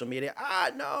check our social media.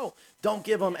 No, don't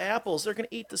give them Yeah. apples. They're going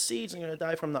to eat the seeds and going to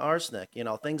die from the arsenic,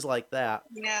 things like that.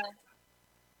 Yeah, I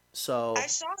So,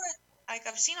 saw it. Like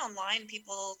I've seen online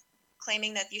people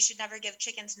claiming that you should never give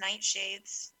chickens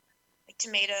nightshades, like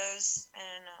tomatoes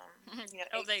and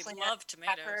Oh, they eggplant, love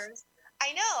tomatoes. peppers.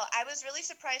 I know. I was really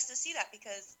surprised to see that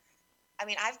because I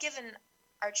mean I've given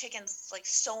our chickens like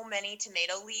so many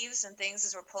tomato leaves and things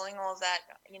as we're pulling all of that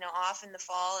off in the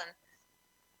fall, and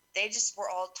they just were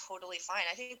all totally fine.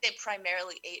 I think they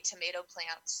primarily ate tomato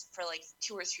plants for like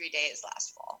 2 or 3 days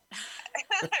last fall.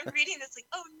 I'm reading this like,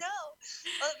 oh no,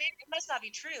 well maybe it must not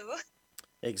be true.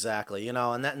 exactly, and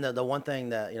the one thing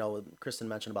that, Kristen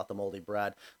mentioned about the moldy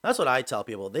bread, that's what I tell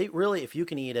people. They really, if you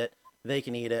can eat it, they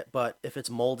can eat it. But if it's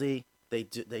moldy, they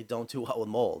don't do well with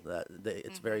mold.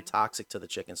 It's very Hmm. toxic to the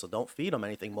chicken. So don't feed them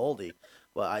anything moldy.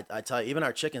 But I tell you, even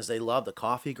our chickens, they love the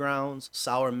coffee grounds,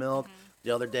 sour milk. Hmm.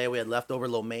 The other day we had leftover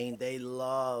lo mein. They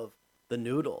love the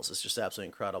noodles. It's just absolutely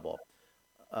incredible.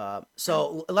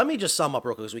 So let me just sum up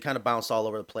real quick because we kind of bounced all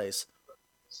over the place.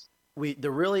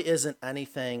 There really isn't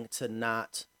anything to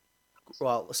not,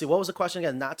 well, let's see, what was the question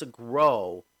again? Not to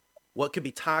grow. What could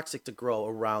be toxic to grow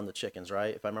around the chickens,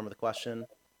 right? If I remember the question.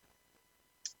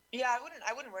 Yeah,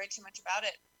 I wouldn't worry too much about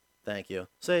it. Thank you.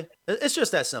 See, it's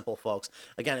just that simple, folks.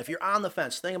 Again, if you're on the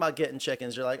fence, think about getting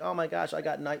chickens. You're like, oh my gosh, I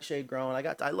got nightshade growing.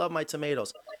 I love my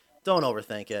tomatoes. Don't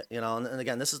overthink it, And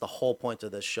again, this is the whole point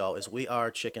of this show: is we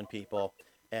are chicken people,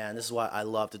 and this is what I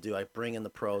love to do. I bring in the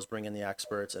pros, bring in the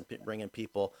experts, and bring in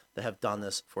people that have done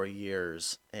this for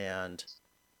years. And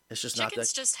it's just not that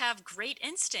Chickens just have great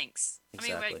instincts. I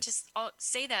mean, I exactly. just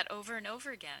say that over and over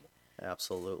again.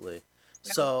 Absolutely.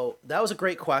 Yeah. So that was a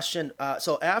great question.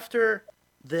 So after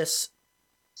this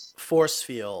force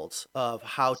field of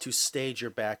how to stage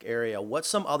your back area, what's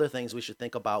some other things we should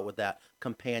think about with that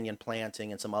companion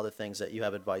planting and some other things that you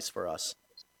have advice for us?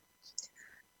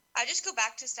 I just go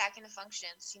back to stacking the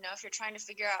functions. If you're trying to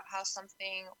figure out how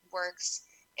something works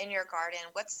in your garden,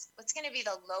 what's going to be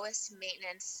the lowest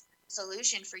maintenance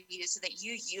solution for you so that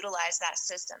you utilize that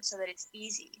system so that it's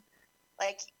easy.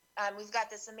 Like we've got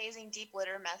this amazing deep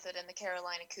litter method in the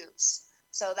Carolina coops.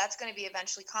 So that's going to be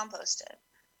eventually composted.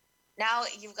 Now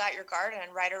you've got your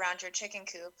garden right around your chicken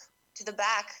coop. To the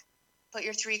back, put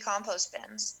your 3 compost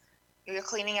bins. You're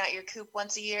cleaning out your coop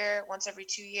once a year, once every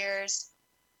 2 years.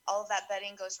 All of that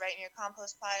bedding goes right in your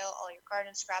compost pile. All your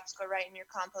garden scraps go right in your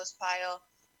compost pile.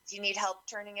 If you need help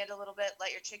turning it a little bit,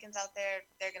 let your chickens out there.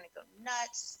 They're going to go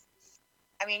nuts.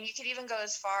 I mean, you could even go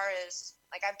as far as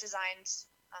like I've designed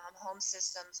home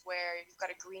systems where you've got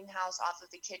a greenhouse off of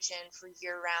the kitchen for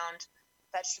year-round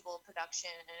vegetable production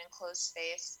in an enclosed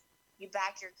space. You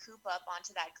back your coop up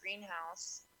onto that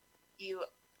greenhouse. You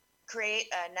create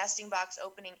a nesting box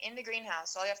opening in the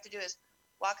greenhouse. All you have to do is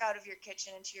walk out of your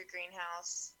kitchen into your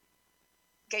greenhouse,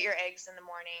 get your eggs in the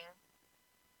morning.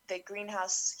 The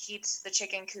greenhouse heats the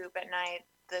chicken coop at night.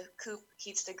 The coop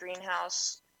heats the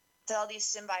greenhouse all these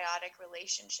symbiotic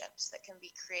relationships that can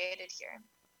be created here.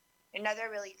 Another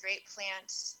really great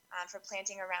plant for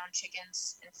planting around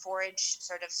chickens in forage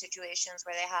sort of situations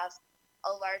where they have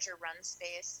a larger run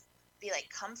space be like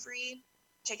comfrey.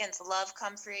 Chickens love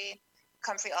comfrey.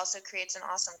 Comfrey also creates an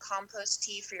awesome compost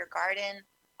tea for your garden,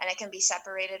 and it can be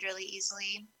separated really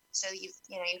easily. So you've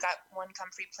got one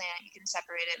comfrey plant, you can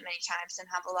separate it many times and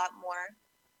have a lot more.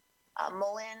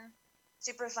 Mullein,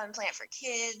 super fun plant for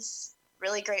kids,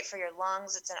 really great for your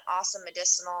lungs. It's an awesome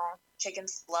medicinal.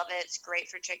 Chickens love it. It's great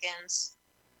for chickens.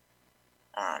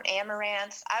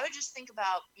 Amaranth. I would just think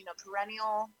about,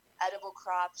 perennial edible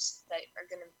crops that are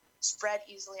going to spread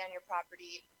easily on your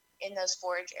property in those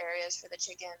forage areas for the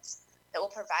chickens that will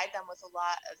provide them with a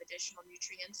lot of additional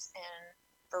nutrients and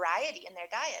variety in their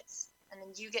diets. And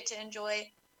then you get to enjoy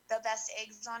the best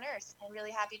eggs on earth and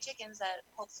really happy chickens at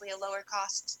hopefully a lower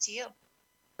cost to you.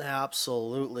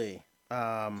 Absolutely.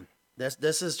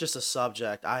 This is just a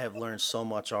subject I have learned so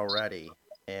much already.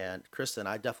 And Kristen,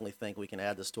 I definitely think we can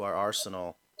add this to our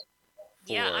arsenal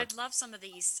Yeah, for. I'd love some of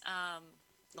these,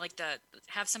 like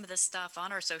have some of this stuff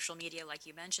on our social media, like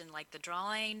you mentioned, like the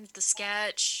drawing, the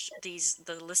sketch,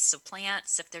 the lists of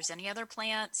plants, if there's any other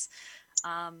plants.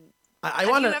 I Have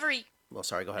want you to. ever Well,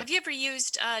 sorry. Go ahead. have you ever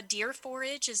used deer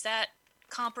forage? Is that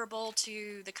comparable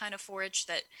to the kind of forage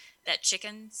that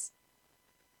chickens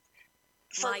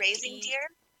For like to raising eat? deer,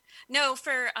 No,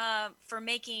 for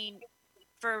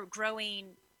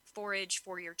growing forage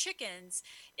for your chickens,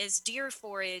 is deer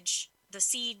forage the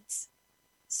seeds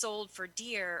sold for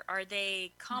deer, are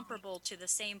they comparable to the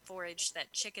same forage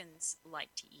that chickens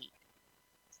like to eat?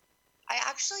 I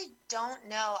actually don't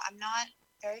know. I'm not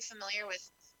very familiar with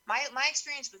my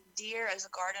experience with deer as a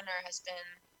gardener has been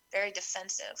very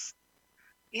defensive.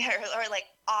 Yeah, or like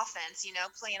offense,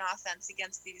 playing offense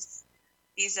against these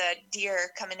deer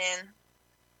coming in.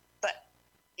 But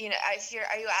are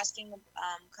you asking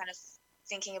kind of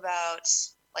thinking about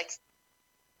like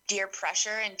deer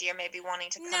pressure and deer maybe wanting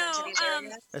to come into No, these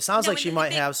areas? It sounds no, like in she the might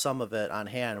big have some of it on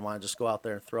hand and want to just go out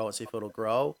there and throw it and see if it'll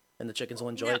grow, and the chickens will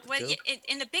enjoy No, it well, too.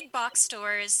 in the big box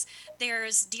stores,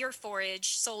 there's deer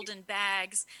forage sold in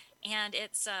bags, and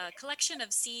it's a collection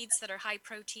of seeds that are high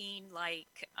protein,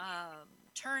 like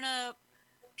turnip,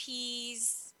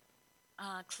 peas,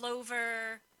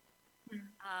 clover, Mm.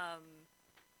 um,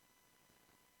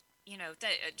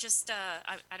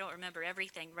 I don't remember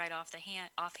everything right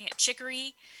offhand.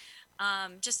 Chicory,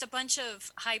 just a bunch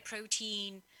of high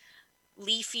protein,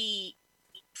 leafy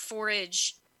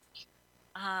forage.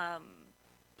 Um,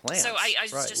 so Plants, I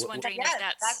was right? just But wondering if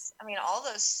yeah, that's. all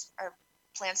those are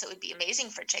plants that would be amazing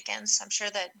for chickens. I'm sure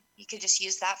that you could just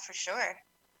use that for sure.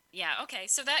 Yeah, okay.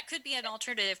 So that could be an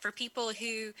alternative for people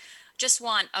who just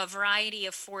want a variety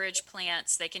of forage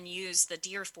plants. They can use the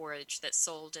deer forage that's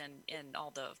sold in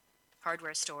all the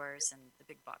hardware stores and the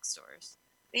big box stores.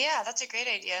 Yeah, that's a great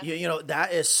idea.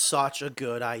 That is such a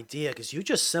good idea because you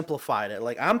just simplified it.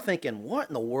 Like I'm thinking, what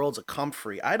in the world's a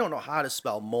comfrey? I don't know how to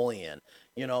spell mullion.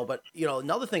 But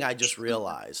another thing I just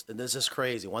realized, and this is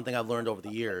crazy. One thing I've learned over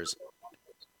the years,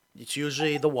 it's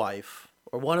usually the wife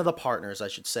or one of the partners, I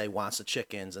should say, wants the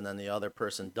chickens, and then the other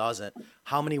person doesn't.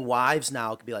 How many wives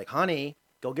now could be like, "Honey,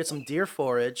 go get some deer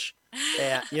forage,"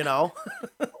 and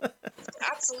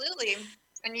Absolutely.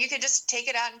 And you could just take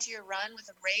it out into your run with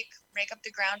a rake up the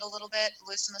ground a little bit,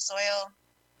 loosen the soil,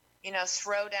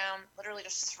 throw down, literally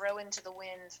just throw into the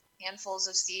wind handfuls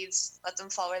of seeds, let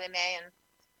them fall where they may. And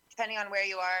depending on where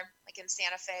you are, like in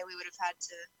Santa Fe, we would have had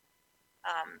to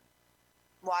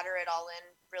water it all in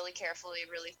really carefully,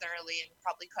 really thoroughly, and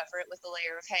probably cover it with a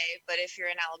layer of hay. But if you're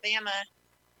in Alabama,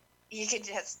 you could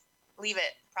just leave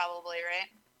it probably, right?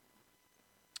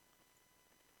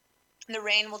 And the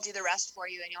rain will do the rest for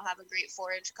you, and you'll have a great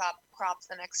forage crop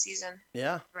the next season.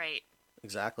 yeah, Right.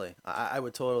 exactly. I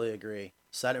would totally agree.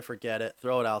 Set it, forget it,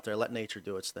 throw it out there, let nature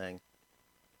do its thing.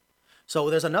 So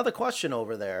there's another question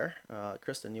over there.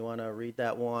 Kristen, you want to read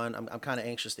that one? I'm kind of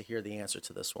anxious to hear the answer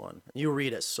to this one. You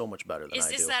read it so much better than I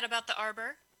Is do. that about the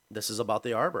arbor? This is about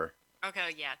the arbor. Okay,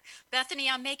 yeah. Bethany,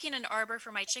 I'm making an arbor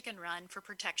for my chicken run for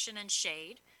protection and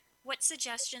shade. What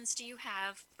suggestions do you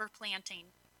have for planting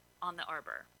on the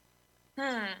arbor?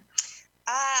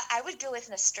 I would go with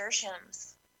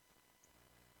nasturtiums.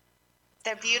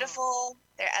 They're beautiful.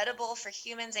 They're edible for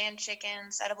humans and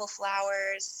chickens. Edible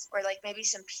flowers, or like maybe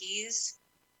some peas.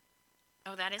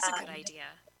 Oh, that is a good Um, idea.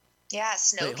 Yeah,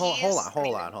 snow Wait, peas.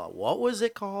 hold on. What was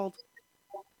it called?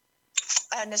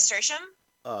 Nasturtium.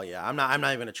 Oh yeah, I'm not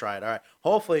even gonna try it. All right.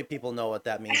 Hopefully people know what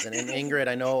that means. And Ingrid,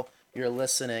 I know you're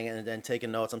listening and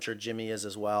taking notes. I'm sure Jimmy is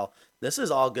as well. This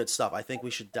is all good stuff. I think we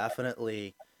should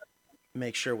definitely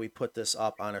make sure we put this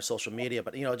up on our social media.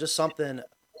 But just something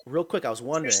real quick. I was For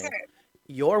wondering, sure.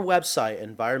 your website,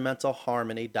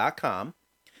 environmentalharmony.com.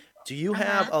 Do you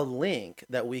have Uh-huh. a link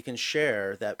that we can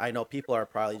share that I know people are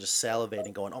probably just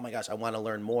salivating, going, "Oh my gosh, I want to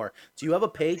learn more." Do you have a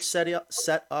page set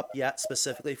up yet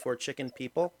specifically for chicken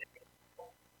people?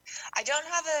 I don't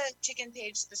have a chicken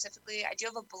page specifically. I do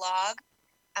have a blog,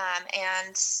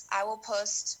 and I will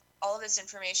post all of this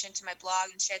information to my blog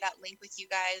and share that link with you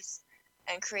guys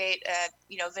and create a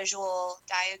visual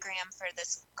diagram for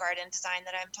this garden design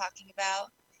that I'm talking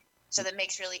about. So that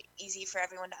makes really easy for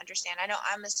everyone to understand. I know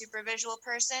I'm a super visual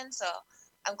person, so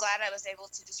I'm glad I was able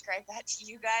to describe that to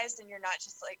you guys, and you're not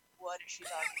just like, what is she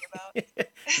talking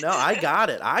No, I about? got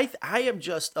it. I am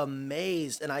just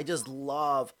amazed, and I just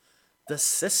love the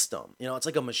system. It's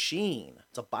like a machine.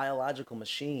 It's a biological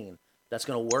machine that's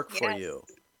going to work for Yes, you.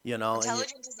 And you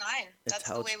intelligent design. That's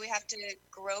the way intelligent we have to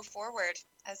grow forward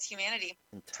as humanity.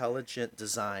 intelligent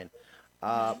design. Hmm.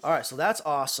 All right, so that's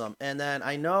awesome. And then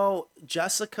I know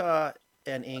Jessica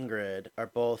and Ingrid are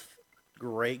both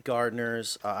great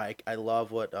gardeners. I love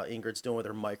what Ingrid's doing with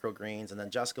her microgreens. And then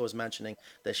Jessica was mentioning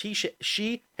that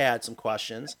she had some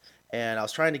questions, and I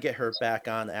was trying to get her back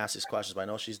on to ask these questions, but I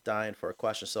know she's dying for a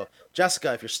question. So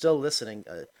Jessica, if you're still listening,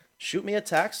 shoot me a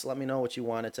text. Let me know what you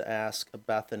wanted to ask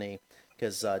Bethany.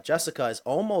 Because Jessica is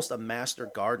almost a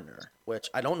master gardener, which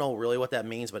I don't know really what that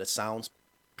means, but it sounds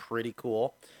pretty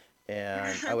cool.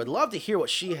 And I would love to hear what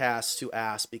she has to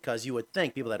ask, because you would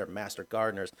think people that are master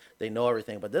gardeners, they know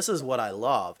everything. But this is what I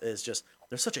love, is just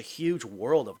there's such a huge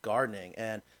world of gardening,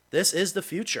 and this is the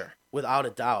future without a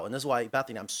doubt. And this is why,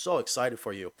 Bethany, I'm so excited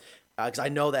for you, because I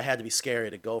know that had to be scary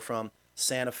to go from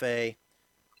Santa Fe,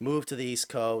 move to the East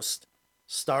Coast,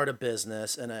 start a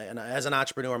business. And as an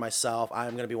entrepreneur myself,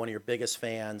 I'm going to be one of your biggest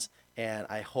fans. And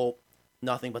I hope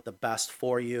nothing but the best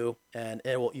for you. And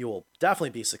you will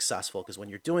definitely be successful, because when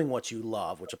you're doing what you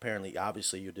love, which apparently,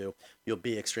 obviously, you do, you'll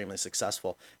be extremely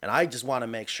successful. And I just want to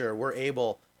make sure we're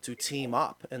able to team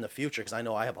up in the future, because I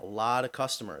know I have a lot of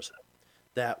customers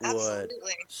that would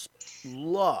Absolutely.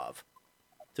 love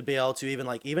to be able to,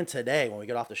 even today when we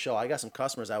get off the show, I got some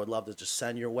customers I would love to just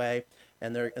send your way,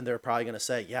 and they're probably going to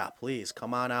say, yeah, please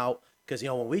come on out, because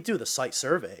when we do the site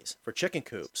surveys for chicken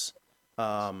coops,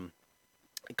 um,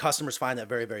 customers find that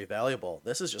very, very valuable.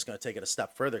 This is just going to take it a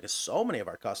step further, because so many of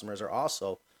our customers are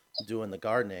also doing the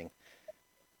gardening.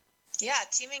 Yeah,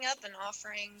 teaming up and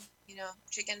offering,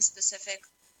 chicken specific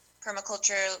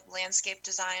permaculture landscape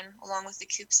design along with the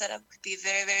coop setup could be a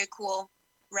very, very cool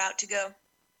route to go.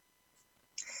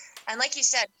 And like you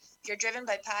said, if you're driven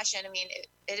by passion, I mean,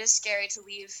 it is scary to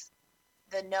leave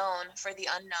the known for the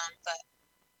unknown, but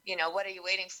what are you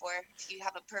waiting for? If you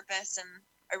have a purpose and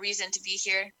a reason to be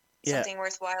here, Yeah, something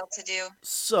worthwhile to do.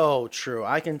 so true.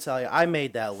 I can tell you, I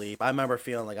made that leap. I remember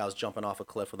feeling like I was jumping off a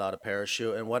cliff without a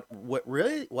parachute. And what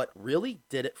really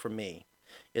did it for me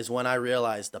is when I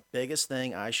realized the biggest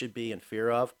thing I should be in fear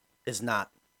of is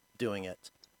not doing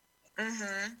it. Mm-hmm.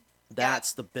 Yeah.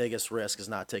 That's the biggest risk, is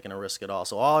not taking a risk at all.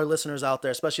 So all our listeners out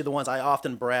there, especially the ones I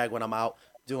often brag when I'm out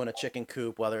doing a chicken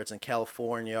coop, whether it's in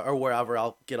California or wherever,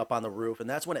 I'll get up on the roof, and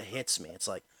that's when it hits me. It's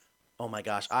like, oh my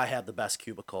gosh, I have the best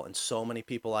cubicle, and so many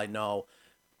people I know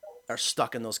are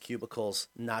stuck in those cubicles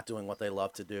not doing what they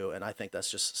love to do. And I think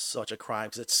that's just such a crime,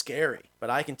 because it's scary. But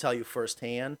I can tell you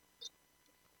firsthand,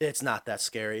 it's not that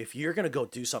scary. If you're going to go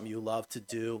do something you love to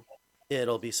do,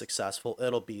 it'll be successful,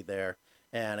 it'll be there.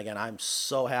 And again, I'm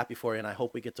so happy for you, and I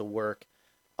hope we get to work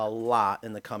a lot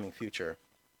in the coming future.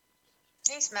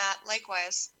 Thanks, Matt.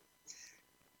 Likewise.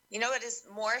 You know what is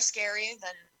more scary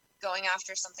than going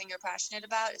after something you're passionate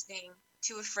about is being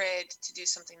too afraid to do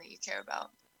something that you care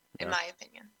about, in Yeah. my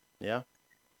opinion. Yeah.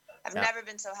 I've Yeah. never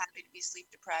been so happy to be sleep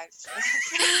deprived the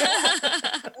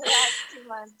last 2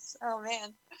 months. Oh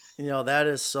man. That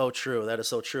is so true. That is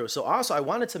so true. So also, I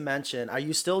wanted to mention, are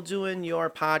you still doing your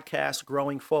podcast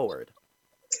Growing Forward?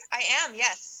 I am,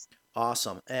 yes.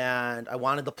 Awesome. And I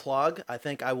wanted to plug, I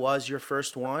think I was your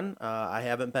first one. I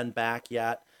haven't been back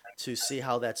yet to see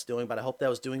how that's doing, but I hope that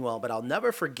was doing well. But I'll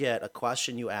never forget a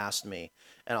question you asked me,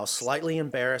 and I was slightly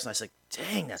embarrassed. And I said,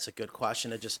 dang, that's a good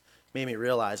question. It just made me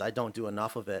realize I don't do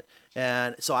enough of it.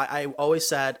 And so I always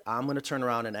said, I'm going to turn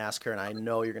around and ask her, and I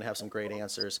know you're going to have some great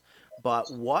answers.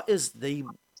 But what is the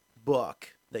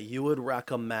book that you would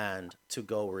recommend to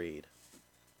go read?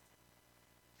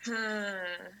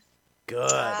 Hmm. Good.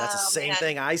 That's the Oh same man.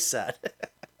 thing I said.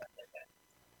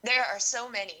 There are so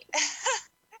many.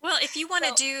 Well, if you want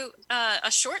to So do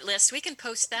a short list, we can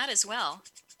post that as well.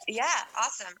 yeah,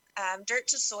 awesome. Dirt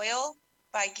to Soil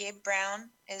by Gabe Brown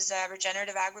is a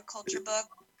regenerative agriculture book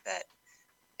that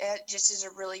it just is a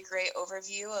really great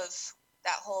overview of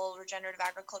that whole regenerative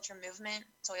agriculture movement,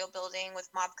 soil building with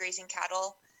mob grazing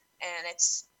cattle, and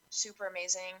it's super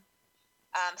amazing.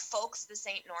 Folks, This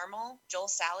Ain't Normal, Joel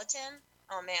Salatin.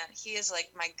 Oh man, he is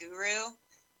like my guru,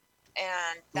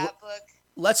 and that book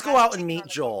Let's go has out the and chicken meet on the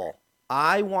cover.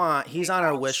 Joel. He's on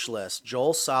our wish list.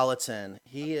 Joel Salatin.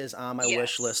 He is on my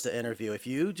wish list Yes. to interview. If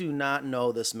you do not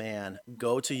know this man,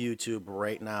 go to YouTube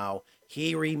right now.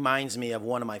 He reminds me of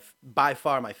one of by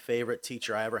far my favorite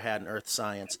teacher I ever had in earth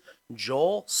science,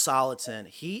 Joel Salatin.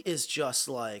 He is just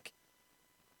like,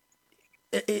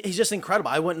 he's just incredible.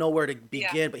 I wouldn't know where to Yeah,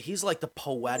 begin, but he's like the he's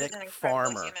poetic an incredible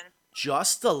farmer. human.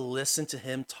 Just to listen to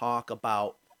him talk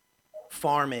about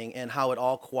farming and how it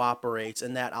all cooperates,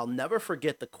 and that I'll never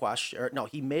forget the question, or no,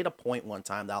 he made a point one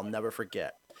time that I'll never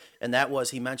forget, and that was,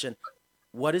 he mentioned,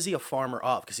 what is he a farmer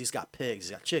of, because he's got pigs,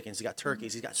 he's got chickens, he's got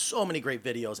turkeys, he's got so many great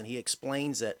videos, and he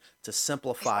explains it to He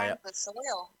simplify it. farms the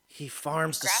soil, He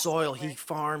farms the grass soil, he farmer.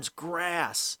 farms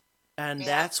grass, and Yeah.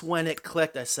 that's when it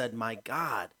clicked. I said, my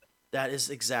God, that is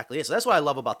exactly it. So that's what I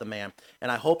love about the man, and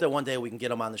I hope that one day we can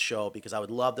get him on the show, because I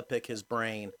would love to pick his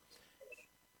brain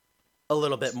a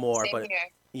little bit more. Same But here.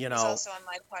 you He's know, also on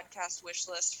my podcast wish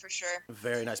list for sure.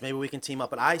 very nice. Maybe we can team up.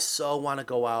 But I so want to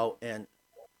go out and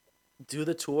do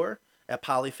the tour at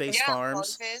Polyface Yeah,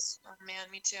 Farms, Polyface. Oh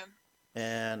man, me too.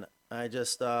 and I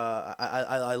just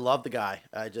I love the guy.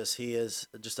 He is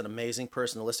just an amazing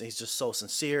person to listen. He's just so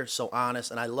sincere, so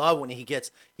honest, and I love when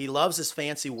he loves his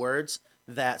fancy words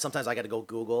that sometimes I got to go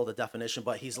Google the definition,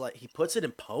 but he puts it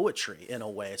in poetry in a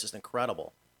way. It's just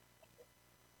incredible.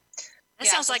 That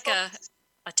Yeah, sounds for like folks.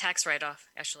 a tax write-off,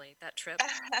 actually, that trip.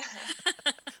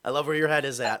 I love where your head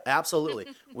is at. Absolutely.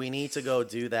 We need to go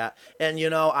do that. And,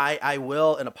 I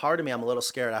will, and a part of me, I'm a little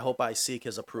scared. I hope I seek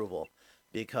his approval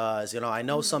because, I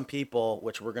know some people,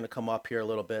 which we're going to come up here a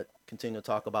little bit, continue to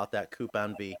talk about that Coop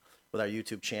Envy with our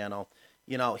YouTube channel.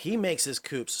 He makes his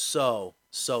coops so,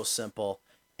 so simple.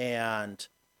 And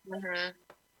Mhm.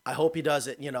 I hope he does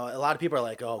it. A lot of people are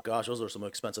like, oh gosh, those are some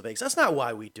expensive eggs. That's not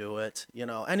why we do it.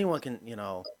 Anyone can,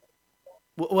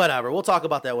 whatever. We'll talk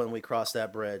about that when we cross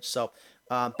that bridge. So,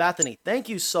 Bethany, thank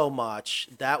you so much.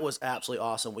 That was absolutely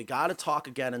awesome. We got to talk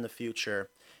again in the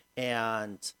future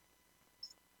and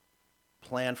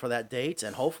plan for that date.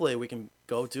 And hopefully we can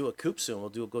go do a coop soon.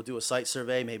 Go do a site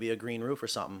survey, maybe a green roof or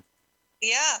something.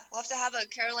 Yeah, we'll have to have a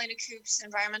Carolina Coops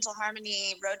Environmental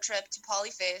Harmony road trip to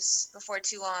Polyface before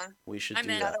too long. We should I'm do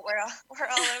in. Now that. that we're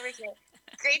all over here.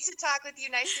 Great to talk with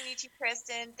you. Nice to meet you,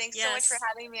 Kristen. Thanks so much for Yes.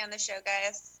 having me on the show,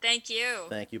 guys. Thank you.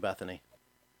 Thank you, Bethany.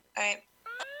 All right.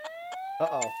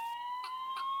 Uh-oh.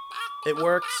 It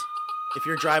worked. If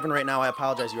you're driving right now, I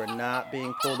apologize. You are not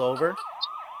being pulled over.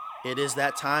 It is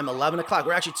that time, 11 o'clock.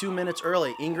 We're actually 2 minutes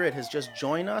early. Ingrid has just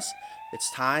joined us.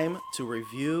 It's time to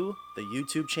review the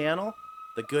YouTube channel,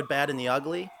 the good, bad, and the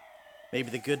ugly. Maybe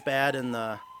the good, bad, and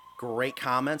the great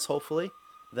comments, hopefully.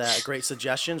 The great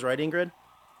suggestions, right, Ingrid?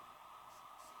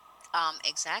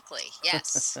 Exactly.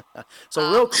 Yes. So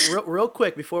Um, real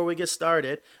quick before we get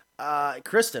started,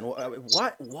 Kristen,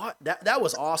 that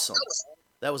was awesome.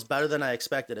 That was better than I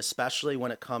expected, especially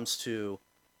when it comes to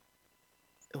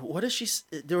what is she?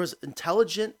 There was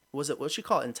intelligent. Was it what she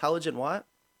call it? Intelligent what?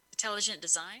 Intelligent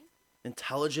design?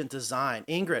 Intelligent design.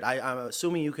 Ingrid, I'm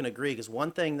assuming you can agree because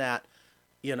one thing that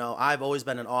I've always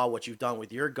been in awe what you've done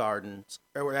with your gardens,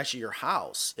 or actually your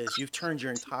house, is you've turned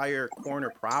your entire corner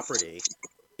property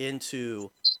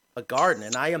into a garden.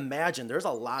 And I imagine there's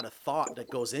a lot of thought that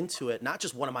goes into it. Not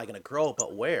just what am I going to grow,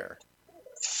 but where.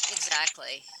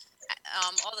 exactly.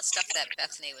 All the stuff that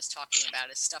Bethany was talking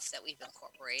about is stuff that we've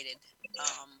incorporated.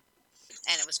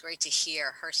 And it was great to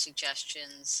hear her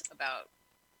suggestions about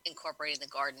incorporating the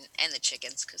garden and the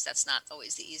chickens because that's not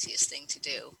always the easiest thing to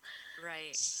do.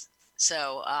 Right.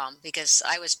 So, because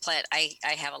I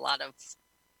have a lot of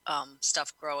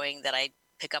stuff growing that I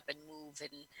pick up and move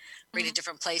and bring to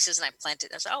different places, and I plant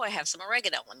it. I said, oh, I have some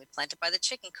oregano. Let me plant it by the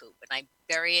chicken coop, and I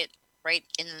bury it right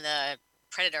in the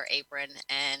predator apron,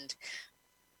 and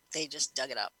they just dug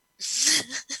it up. so,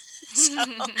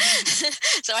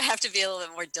 so I have to be a little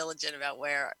bit more diligent about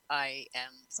where I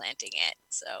am planting it.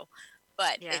 So,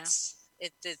 but Yeah. it's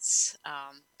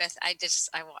Beth. I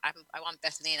want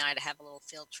Bethany and I to have a little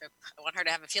field trip. I want her to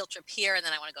have a field trip here, and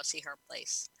then I want to go see her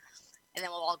place, and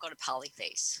then we'll all go to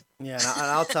Polyface. Yeah, and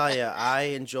I'll tell you, I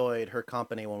enjoyed her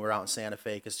company when we were out in Santa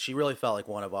Fe because she really felt like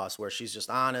one of us, where she's just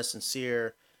honest,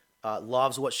 sincere,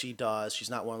 loves what she does. She's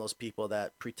not one of those people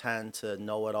that pretend to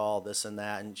know it all, this and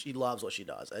that, and she loves what she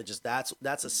does.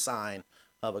 That's a sign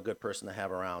of a good person to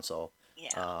have around. So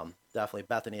Yeah. definitely,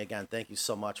 Bethany, again, thank you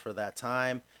so much for that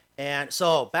time. And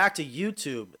so back to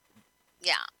YouTube.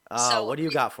 Yeah. So, What do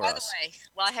you got for by the us? way,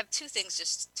 well, I have two things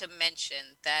just to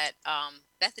mention that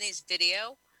Bethany's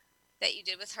video that you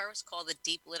did with her was called the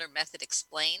Deep Litter Method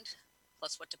Explained,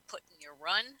 plus what to put in your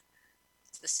run.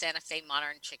 It's the Santa Fe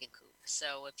Modern Chicken Coop.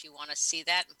 So if you want to see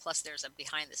that, and plus there's a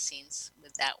behind the scenes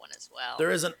with that one as well.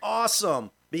 There is an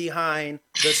awesome behind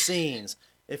the scenes.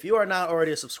 If you are not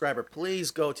already a subscriber,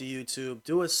 please go to YouTube,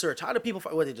 do a search. How do people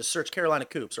find? What, they just search Carolina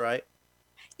Coops, right?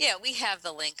 Yeah, we have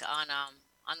the link on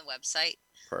the website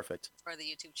Perfect. or the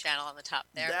YouTube channel on the top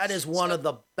there. That is one So of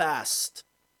the best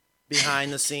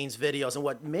behind the scenes videos. And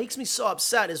what makes me so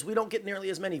upset is we don't get nearly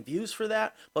as many views for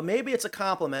that. But maybe it's a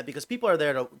compliment because people are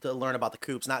there to learn about the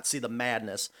coops, not see the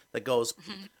madness that goes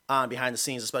on behind the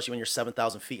scenes, especially when you're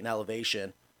 7,000 feet in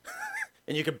elevation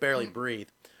and you can barely breathe.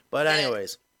 But The-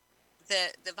 anyways,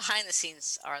 the behind the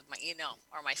scenes are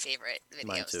my favorite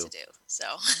Mine videos too. to do.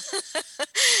 So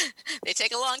they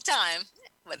take a long time,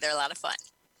 but they're a lot of fun.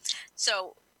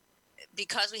 So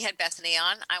because we had Bethany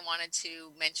on, I wanted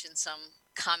to mention some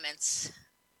comments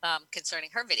concerning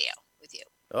her video with you.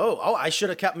 I should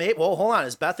have kept. Well, hold on.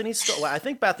 Is Bethany still? I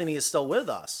think Bethany is still with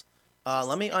us.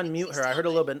 Let me unmute her. I heard a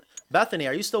little bit. Bethany,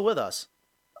 are you still with us?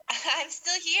 I'm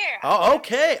still here. Oh,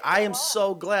 okay. I am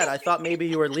so glad. I thought maybe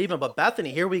you were leaving, but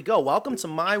Bethany, here we go. Welcome to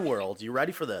my world. You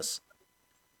ready for this?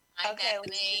 Hi, Okay, let's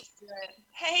Bethany. do it.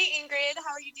 Hey, Ingrid,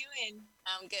 how are you doing?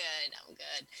 I'm good. I'm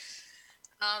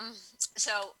good.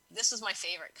 So this was my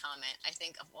favorite comment, I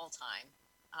think, of all time,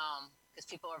 because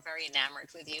people are very enamored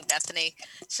with you, Bethany.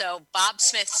 So Bob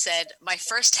Smith said, "My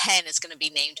first hen is going to be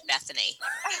named Bethany."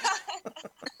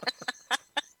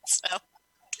 So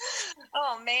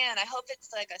Oh man, I hope it's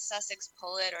like a Sussex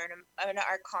poet or an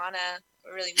Arcana,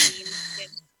 a really mean.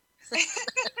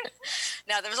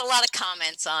 now there was a lot of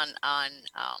comments on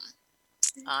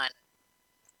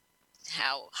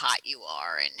how hot you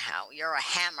are and how you're a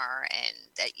hammer and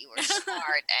that you are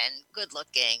smart and good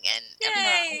looking and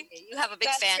everything. You have a big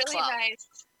That's fan really club. nice.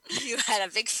 You had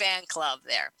a big fan club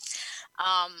there.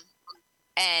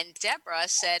 And Deborah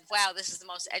said, "Wow, this is the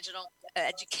most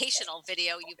educational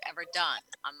video you've ever done.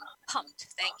 I'm pumped.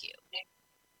 Thank you."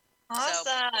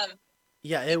 Awesome.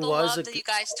 Yeah, it People was loved you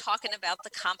guys talking about the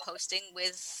composting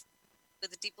with the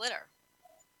deep litter.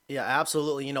 Yeah,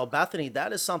 absolutely. You know, Bethany,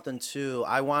 that is something too.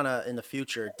 I want to, in the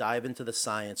future, dive into the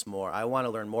science more. I want to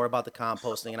learn more about the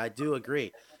composting. And I do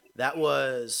agree. That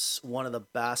was one of the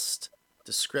best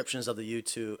descriptions of the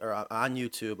YouTube or on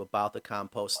YouTube about the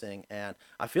composting. And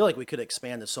I feel like we could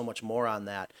expand so much more on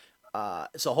that.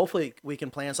 So hopefully we can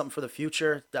plan something for the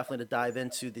future, definitely to dive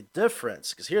into the difference.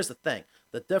 Because here's the thing,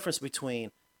 the difference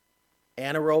between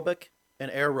anaerobic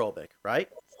and aerobic, right?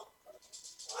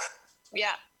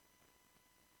 Yeah.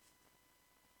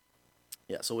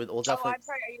 Yeah, so we'll Oh, definitely. I'm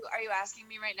sorry. Are you asking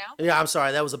me right now? Yeah, I'm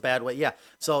sorry. That was a bad way. Yeah.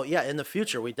 So, yeah, in the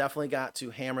future, we definitely got to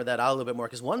hammer that out a little bit more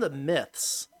because one of the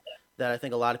myths that I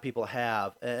think a lot of people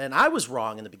have, and I was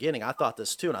wrong in the beginning. I thought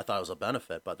this too, and I thought it was a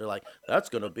benefit, but they're like, that's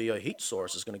going to be a heat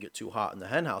source. It's going to get too hot in the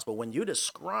hen house. But when you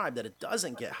describe that it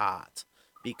doesn't get hot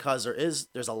because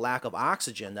there's a lack of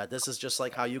oxygen, that this is just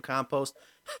like how you compost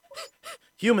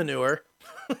human manure,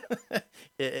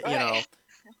 you know. Right.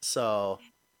 So,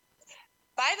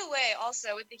 By the way,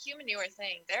 also with the human manure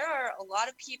thing, there are a lot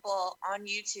of people on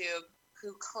YouTube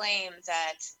who claim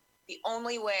that the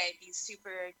only way these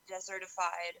super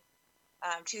desertified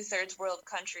 2/3 world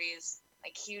countries,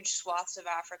 like huge swaths of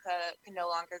Africa, can no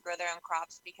longer grow their own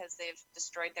crops because they've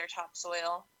destroyed their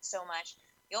topsoil so much.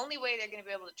 The only way they're going to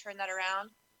be able to turn that around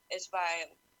is by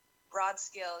broad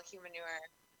scale human manure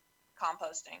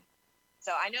composting.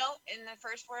 So I know in the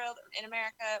first world in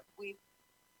America, we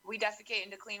defecate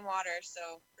into clean water,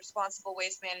 so responsible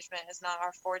waste management is not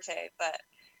our forte, but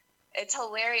it's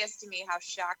hilarious to me how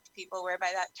shocked people were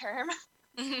by that term.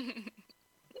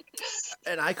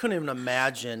 and I couldn't even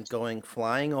imagine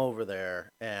flying over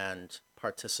there and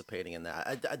participating in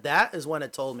that. That is when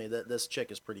it told me that this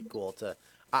chick is pretty cool.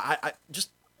 I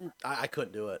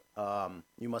couldn't do it.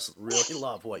 You must really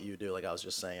love what you do, like I was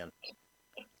just saying.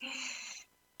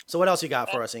 So what else you got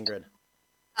for us, Ingrid?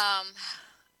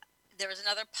 There was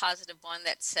another positive one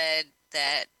that said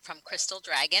that from Crystal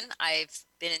Dragon, "I've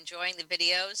been enjoying the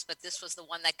videos, but this was the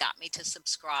one that got me to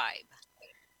subscribe.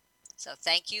 So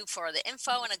thank you for the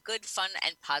info in a good, fun,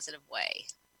 and positive way."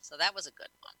 So that was a good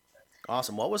one.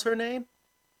 Awesome. What was her name?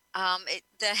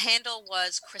 The handle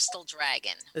was Crystal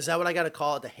Dragon. Is that what I got to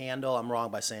call it? The handle? I'm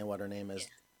wrong by saying what her name is.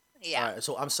 Yeah. All right.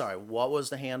 So I'm sorry. What was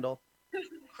the handle?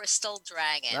 Crystal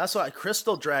Dragon. That's what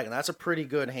Crystal Dragon. That's a pretty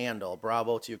good handle.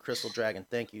 Bravo to you, Crystal Dragon.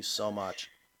 Thank you so much.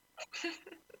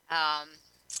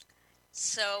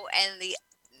 So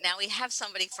now we have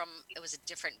somebody from, it was a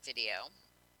different video.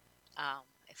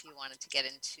 if you wanted to get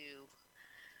into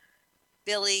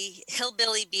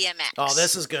Hillbilly BMX. Oh,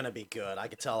 this is gonna be good. I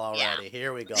can tell Yeah. already.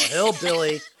 Here we go.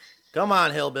 Hillbilly. Come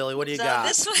on, Hillbilly. What do you So got?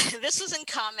 this was in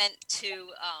comment to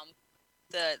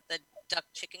the duck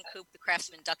chicken coop, the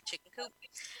Craftsman duck chicken coop,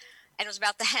 and it was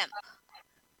about the hemp.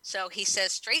 So he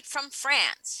says, straight from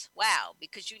France. Wow,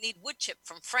 because you need wood chip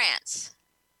from France.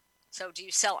 So do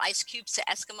you sell ice cubes to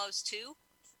Eskimos too?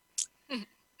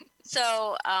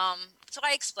 So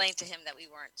I explained to him that we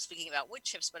weren't speaking about wood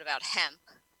chips, but about hemp.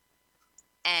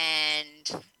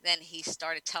 And then he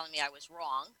started telling me I was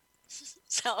wrong.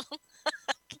 So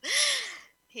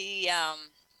he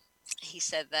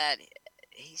said that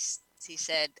he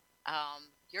said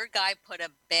your guy put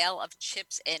a bale of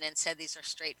chips in and said these are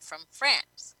straight from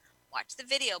France. Watch the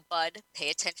video, bud. Pay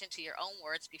attention to your own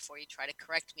words before you try to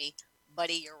correct me,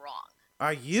 buddy. You're wrong.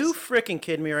 Are you freaking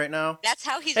kidding me right now? That's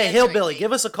how he's. Hey, answering Hillbilly, me.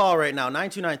 give us a call right now.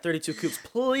 929-32 Coops,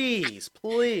 please,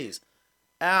 please.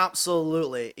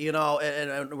 Absolutely. You know,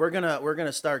 and we're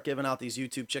gonna start giving out these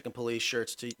YouTube Chicken Police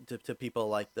shirts to people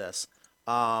like this.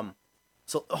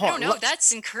 So I hold don't on. know if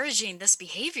that's encouraging this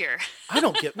behavior. I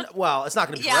don't get. Well, it's not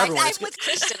gonna be Yeah, for everyone. I'm It's with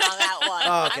Kristen on that one.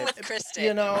 Oh, okay. I'm with Kristen.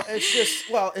 You know, it's just,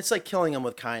 well, it's like killing them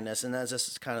with kindness, and that's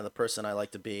just kind of the person I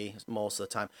like to be most of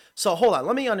the time. So hold on,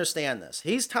 let me understand this.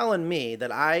 He's telling me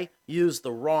that I used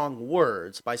the wrong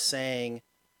words by saying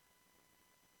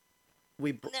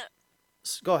No,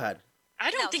 Go ahead. I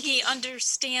don't No, think he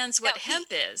understands what hemp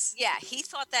is. yeah, he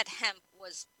thought that hemp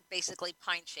was basically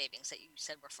pine shavings that you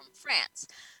said were from France.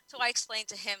 So I explained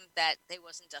to him that there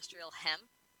was industrial hemp,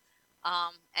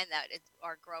 and that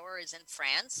our grower is in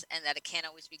France, and that it can't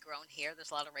always be grown here.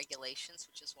 There's a lot of regulations,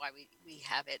 which is why we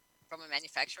have it from a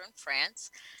manufacturer in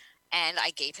France. And I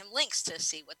gave him links to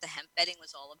see what the hemp bedding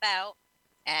was all about,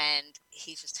 and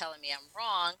he's just telling me I'm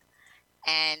wrong.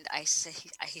 And I said,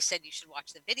 he said you should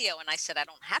watch the video, and I said I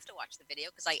don't have to watch the video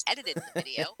because I edited the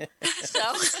video. So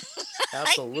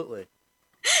Absolutely.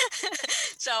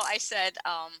 so I said,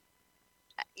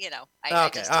 you know,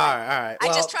 Okay. All right. I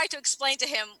Well, just tried to explain to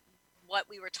him what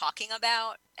we were talking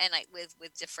about, and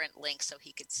with different links so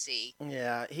he could see.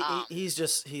 yeah, Um, he's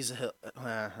I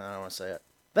don't want to say it.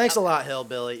 Thanks a lot,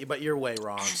 Hillbilly, but you're way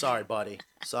wrong. Sorry, buddy.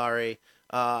 Sorry.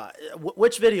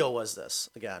 Which video was this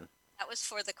again? That was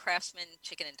for the Craftsman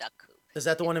chicken and duck coop. Is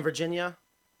that the one in Virginia?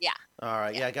 Yeah. All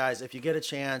right. Yeah. Yeah, guys, if you get a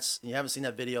chance, and you haven't seen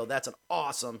that video, that's an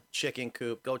awesome chicken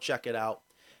coop. Go check it out.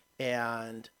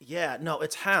 And yeah, no,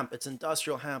 it's hemp. It's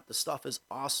industrial hemp. The stuff is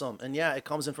awesome. And yeah, it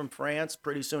comes in from France.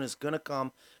 Pretty soon it's going to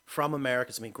come from America.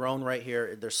 It's going to be grown right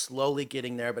here. They're slowly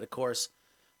getting there. But of course,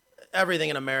 everything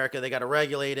in America, they got to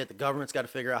regulate it. The government's got to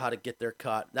figure out how to get their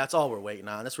cut. That's all we're waiting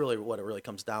on. That's really what it really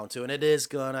comes down to. And it is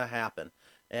going to happen.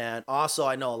 And also,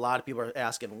 I know a lot of people are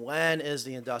asking, when is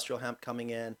the industrial hemp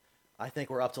coming in? I think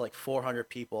we're up to like 400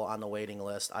 people on the waiting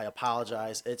list. I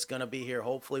apologize. It's going to be here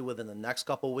hopefully within the next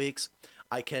couple weeks.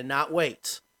 I cannot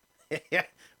wait.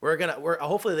 we're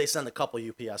hopefully they send a couple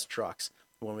UPS trucks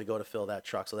when we go to fill that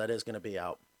truck. So that is going to be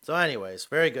out. So anyways,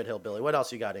 very good, Hillbilly. What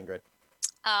else you got, Ingrid?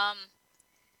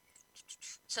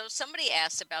 So somebody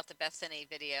asked about the Bethany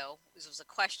video. This was a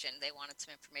question. They wanted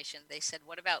some information. They said,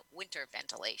 "What about winter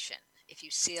ventilation? If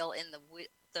you seal in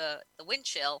the wind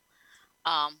chill,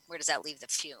 where does that leave the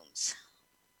fumes?"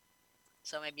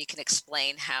 So maybe you can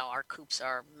explain how our coops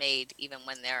are made even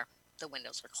when the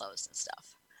windows were closed and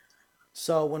stuff.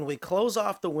 So when we close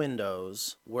off the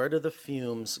windows, where do the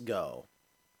fumes go?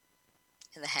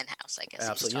 In the hen house, I guess.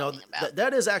 Absolutely. He's talking about.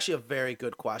 That is actually a very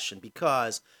good question,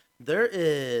 because there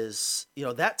is,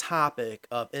 that topic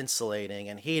of insulating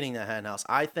and heating the hen house.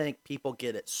 I think people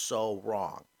get it so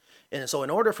wrong. And so in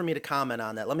order for me to comment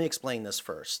on that, let me explain this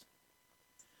first.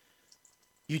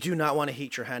 You do not want to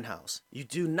heat your hen house. You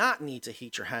do not need to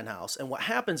heat your hen house. And what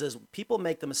happens is people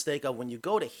make the mistake of, when you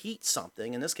go to heat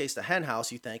something, in this case the hen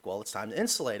house, you think, well, it's time to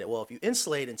insulate it. Well, if you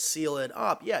insulate and seal it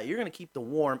up, yeah, you're going to keep the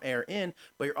warm air in,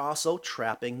 but you're also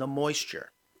trapping the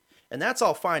moisture. And that's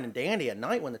all fine and dandy at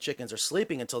night when the chickens are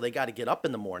sleeping until they got to get up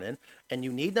in the morning and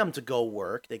you need them to go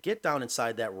work. They get down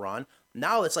inside that run.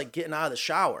 Now it's like getting out of the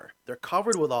shower. They're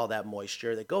covered with all that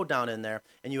moisture. They go down in there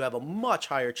and you have a much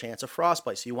higher chance of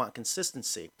frostbite. So you want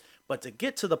consistency. But to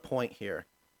get to the point here,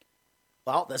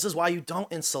 well, this is why you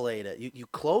don't insulate it. You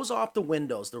close off the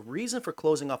windows. The reason for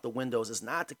closing off the windows is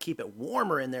not to keep it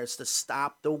warmer in there. It's to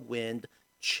stop the wind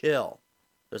chill.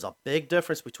 There's a big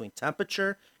difference between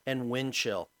temperature and wind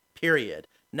chill. Period.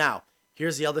 Now,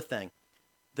 here's the other thing.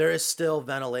 There is still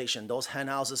ventilation. Those hen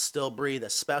houses still breathe,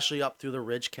 especially up through the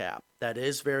ridge cap. That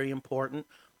is very important.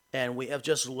 And we have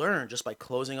just learned, just by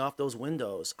closing off those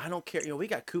windows. I don't care. We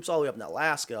got coops all the way up in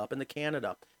Alaska, up into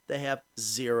Canada. They have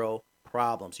 0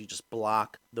 problems. You just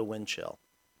block the wind chill.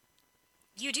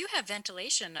 You do have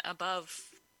ventilation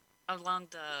above, along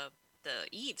the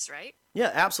eaves, right? Yeah,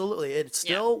 absolutely. It Yeah.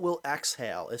 still will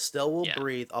exhale. It still will Yeah.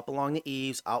 breathe up along the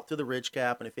eaves, out through the ridge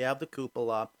cap, and if you have the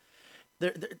cupola,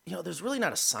 there's really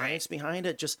not a science behind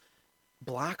it. Just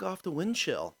block off the wind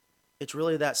chill. It's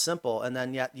really that simple. And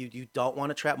then yet you don't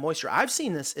want to trap moisture. I've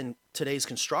seen this in today's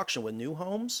construction with new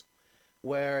homes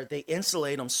where they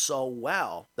insulate them so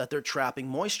well that they're trapping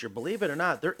moisture. Believe it or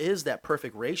not, there is that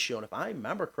perfect ratio. And if I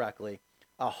remember correctly,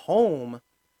 a home,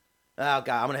 oh God,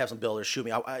 I'm going to have some builders shoot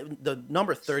me. The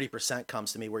number 30%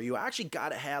 comes to me where you actually got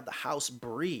to have the house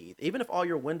breathe. Even if all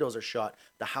your windows are shut,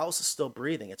 the house is still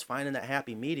breathing. It's finding that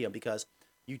happy medium because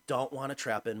you don't want to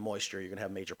trap in moisture. You're going to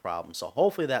have major problems. So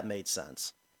hopefully that made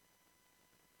sense.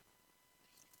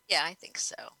 Yeah, I think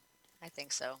so. I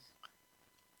think so.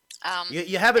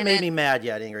 You haven't and made then me mad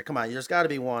yet, Ingrid. Come on, there's got to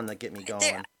be one that get me there,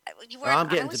 going. you Or weren't. I'm I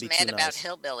getting to was be mad too about nice.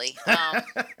 hillbilly.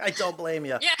 I don't blame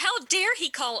you. Yeah, how dare he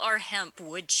call our hemp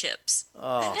wood chips?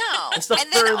 Oh, No, it's the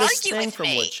and then furthest argue thing with from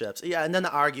me. wood chips. Yeah, and then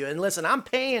to argue. And listen, I'm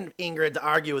paying Ingrid to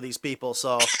argue with these people,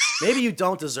 so maybe you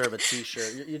don't deserve a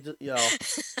T-shirt. You know,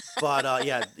 but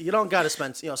yeah, you don't got to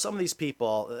spend. You know, some of these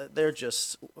people, they're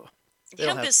just they don't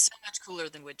Hemp have is so much cooler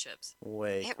than wood chips.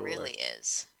 way It cooler, really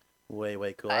is. way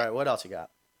cooler. All But right, what else you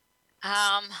got?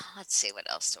 let's see, what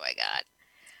else do I got?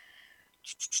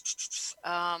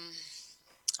 Um,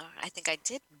 I think I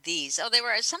did these. Oh,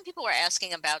 some people were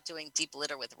asking about doing deep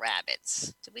litter with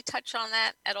rabbits. Did we touch on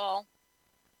that at all?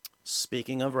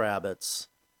 Speaking of rabbits,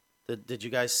 did you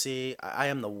guys see? I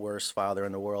am the worst father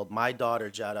in the world. My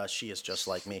daughter Jetta, she is just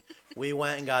like me. We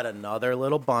went and got another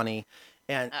little bunny,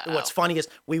 and what's Uh-oh. funny is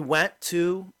we went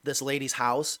to this lady's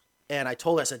house, and I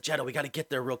told her, I said, Jetta, we got to get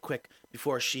there real quick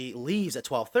before she leaves at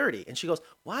 12:30. And she goes,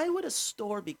 Why would a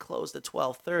store be closed at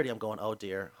 12:30? I'm going, Oh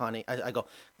dear, honey. I go,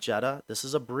 Jetta, this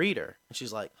is a breeder, and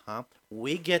she's like, Huh?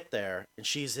 We get there, and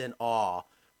she's in awe.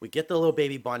 We get the little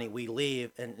baby bunny, we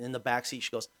leave, and in the back seat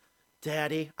she goes,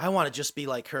 Daddy, I want to just be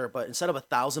like her, but instead of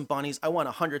 1,000 bunnies, I want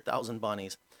 100,000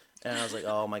 bunnies. And I was like,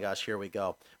 oh my gosh, here we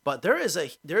go. But there's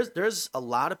a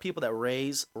lot of people that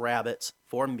raise rabbits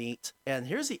for meat. And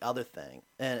here's the other thing.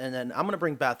 And then I'm gonna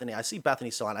bring Bethany. I see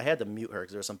Bethany still on. I had to mute her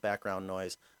because there's some background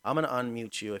noise. I'm gonna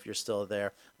unmute you if you're still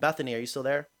there. Bethany, are you still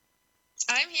there?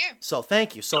 I'm here. So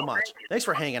thank you so much. Thanks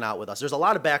for hanging out with us. There's a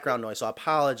lot of background noise, so I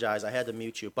apologize. I had to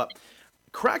mute you. But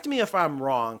correct me if I'm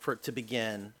wrong to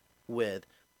begin with.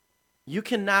 You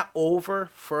cannot over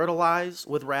fertilize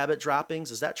with rabbit droppings.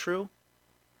 Is that true?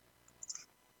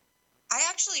 I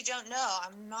actually don't know.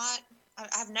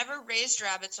 I've never raised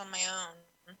rabbits on my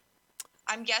own.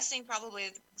 I'm guessing probably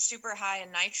super high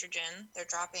in nitrogen, their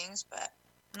droppings, but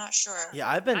I'm not sure. Yeah,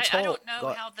 I've been told. I don't know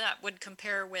how that would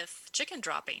compare with chicken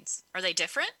droppings. Are they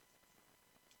different?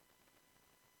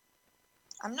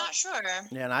 I'm not sure.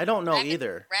 Yeah, and I don't know Rabbit-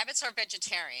 either. Rabbits are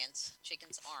vegetarians.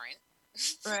 Chickens aren't.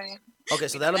 Right. Okay,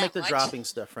 so We know that'll that make the much.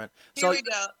 droppings different. Here So we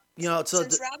go. you know, so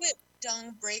Since rabbit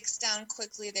dung breaks down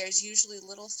quickly, there's usually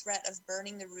little threat of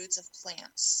burning the roots of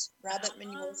plants. Rabbit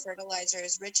manure fertilizer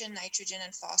is rich in nitrogen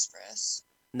and phosphorus.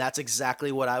 and that's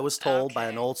exactly what I was told by an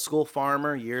Okay. old school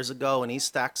farmer years ago in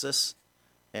East Texas,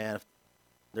 and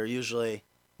they're usually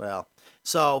well.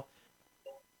 So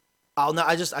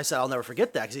I said I'll never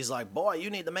forget that because he's like, boy, you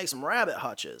need to make some rabbit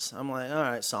hutches. I'm like, all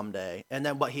right, someday. And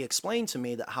then, but he explained to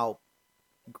me that how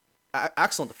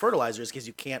excellent the fertilizer is because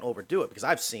you can't overdo it because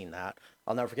I've seen that.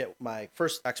 I'll never forget my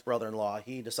first ex-brother-in-law.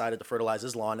 He decided to fertilize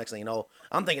his lawn. Next thing you know,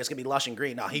 I'm thinking it's gonna be lush and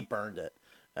green. No, he burned it,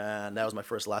 and that was my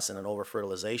first lesson in over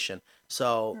fertilization.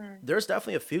 So there's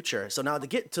definitely a future. So now to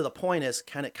get to the point is,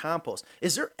 can it compost?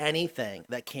 Is there anything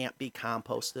that can't be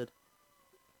composted?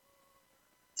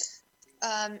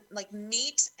 Like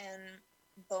meat and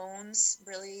bones,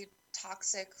 really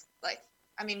toxic. Like,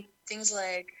 I mean, things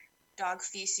like dog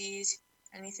feces,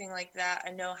 anything like that,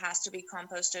 I know has to be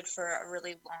composted for a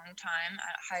really long time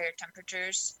at higher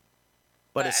temperatures.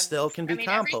 But it I'm- still can be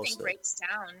everything composted. breaks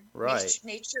down. Right.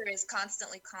 Nature is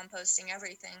constantly composting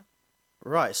everything.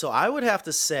 Right. So I would have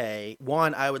to say,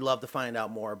 one, I would love to find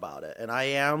out more about it.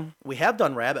 And we have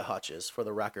done rabbit hutches for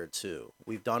the record too.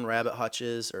 We've done rabbit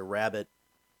hutches or rabbit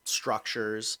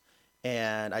structures,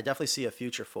 and I definitely see a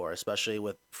future for it, especially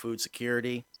with food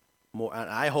security. More, and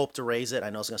I hope to raise it. I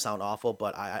know it's gonna sound awful,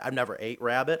 but I've never ate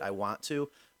rabbit. I want to,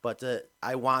 but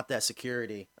I want that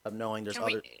security of knowing there's Can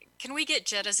other. can we get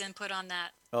Jetta's input on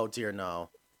that? Oh dear, no.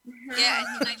 Yeah,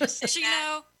 and can I just say, Does she Matt,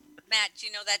 know? Matt, do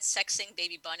you know that sexing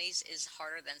baby bunnies is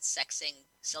harder than sexing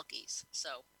silkies?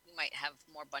 So you might have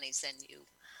more bunnies than you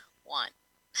want.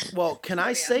 Well, can I Carry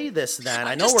on. say this then?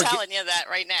 I I'm know just we're telling you that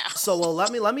right now. so well.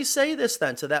 Let me say this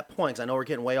then to that point. 'Cause I know we're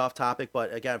getting way off topic,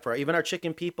 but again, for even our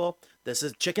chicken people, this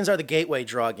is chickens are the gateway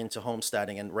drug into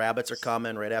homesteading, and rabbits are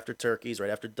coming right after turkeys, right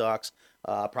after ducks,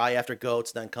 probably after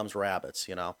goats. Then comes rabbits.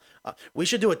 We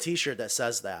should do a T-shirt that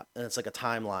says that, and it's like a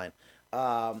timeline.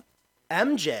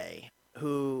 MJ,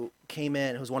 who came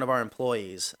in, who's one of our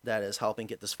employees that is helping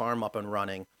get this farm up and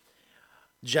running.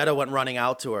 Jetta went running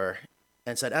out to her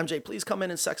and said, "MJ, please come in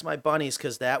and sex my bunnies,"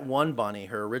 because that one bunny,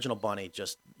 her original bunny,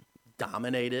 just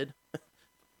dominated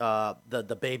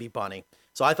the baby bunny.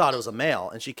 So I thought it was a male,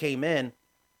 and she came in,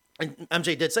 and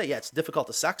MJ did say, "Yeah, it's difficult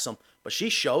to sex them," but she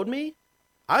showed me.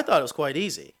 I thought it was quite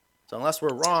easy. So unless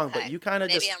we're wrong, but you kind of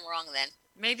Maybe just I'm wrong then.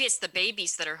 Maybe it's the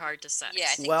babies that are hard to sex. Yeah,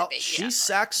 I think well, the baby. she Yeah.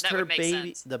 sexed That her would make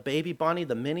baby, sense. the baby bunny,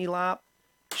 the mini lop.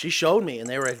 She showed me, and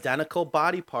they were identical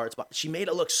body parts, but she made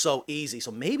it look so easy.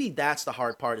 So maybe that's the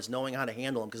hard part, is knowing how to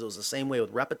handle them, because it was the same way with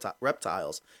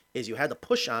reptiles. Is you had to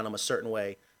push on them a certain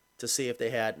way to see if they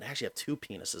actually have two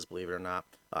penises, believe it or not,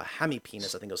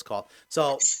 hemipenis, I think it was called.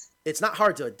 So it's not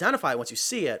hard to identify once you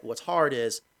see it. What's hard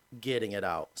is getting it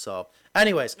out. So,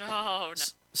 anyways, Oh no.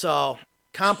 so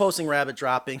composting rabbit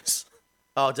droppings.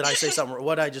 Oh, did I say something?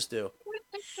 What did I just do?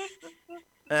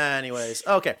 Anyways,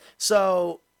 okay.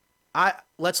 So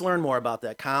let's learn more about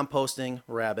that composting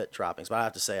rabbit droppings. But I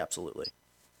have to say, absolutely.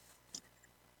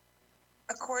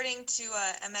 According to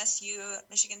MSU,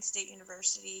 Michigan State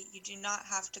University, you do not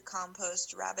have to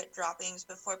compost rabbit droppings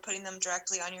before putting them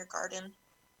directly on your garden.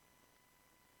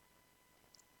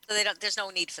 So they don't. There's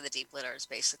no need for the deep litter. Is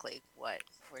basically what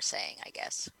we're saying, I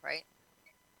guess, right?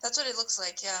 That's what it looks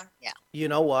like, yeah. You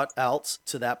know what else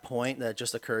to that point that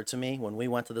just occurred to me when we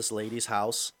went to this lady's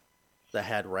house that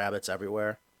had rabbits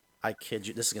everywhere? I kid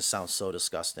you, this is going to sound so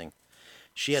disgusting.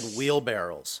 She had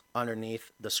wheelbarrows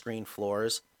underneath the screen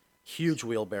floors, huge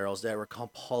wheelbarrows that were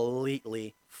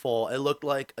completely full. It looked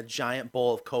like a giant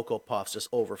bowl of Cocoa Puffs just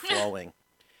overflowing.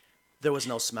 There was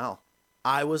no smell.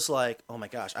 I was like, oh my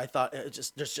gosh, I thought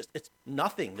it's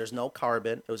nothing. There's no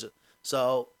carbon. It was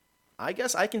so I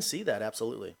guess I can see that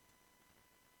absolutely.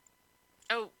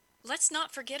 Oh, let's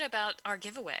not forget about our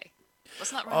giveaway.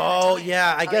 Let's not run Oh out of time.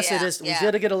 yeah, I guess it yeah, is. We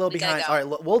yeah. did get a little We gotta behind. go.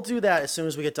 All right, we'll do that as soon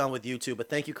as we get done with YouTube. But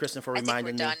thank you, Kristen, for I think we're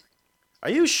reminding me. done. Are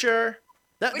you sure?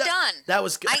 We're done. That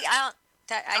was good. I don't.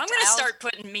 I'm going to start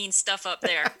putting mean stuff up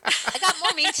there. I got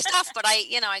more mean stuff, but I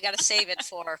got to save it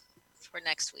for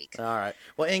next week. All right.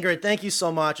 Well, Ingrid, thank you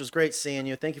so much. It was great seeing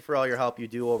you. Thank you for all your help you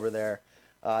do over there.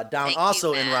 Down Thank you,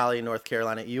 also in Matt. Raleigh, North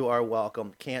Carolina. You are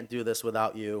welcome. Can't do this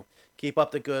without you. Keep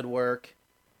up the good work.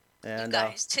 And You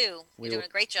guys too. we You're doing will-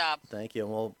 a great job. thank you.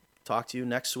 And we'll talk to you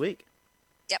next week.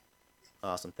 Yep.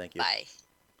 Awesome. Thank you. Bye.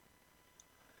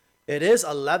 It is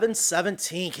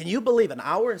 11:17. Can you believe an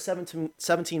hour and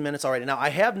 17 minutes already? Now, I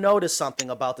have noticed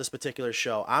something about this particular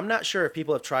show. I'm not sure if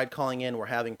people have tried calling in. We're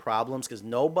having problems because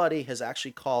nobody has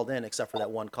actually called in except for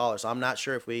that one caller. So I'm not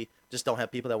sure if we just don't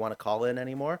have people that want to call in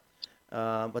anymore.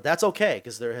 But that's okay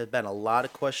because there have been a lot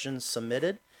of questions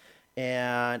submitted.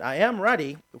 And I am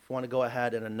ready if you want to go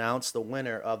ahead and announce the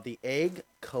winner of the egg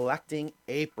collecting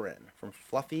apron from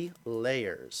Fluffy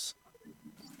Layers.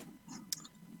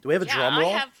 Do we have a Yeah, drum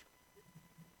roll?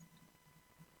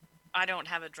 I don't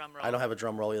have a drum roll. I don't have a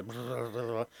drum roll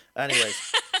either.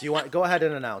 Anyways, do you want go ahead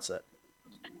and announce it?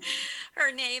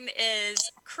 Her name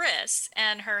is Chris,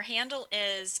 and her handle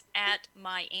is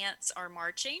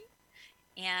 @myauntsaremarching.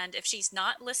 And if she's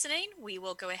not listening, we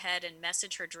will go ahead and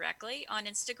message her directly on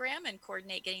Instagram and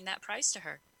coordinate getting that prize to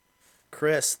her.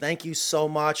 Chris, thank you so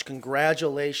much.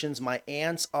 Congratulations. My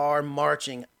ants are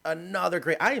marching. Another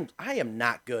great. I am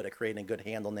not good at creating a good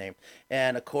handle name.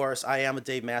 And of course, I am a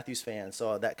Dave Matthews fan,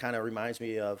 so that kind of reminds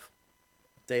me of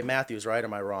Dave Matthews, right?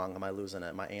 Am I wrong? Am I losing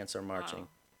it? My ants are marching.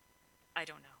 I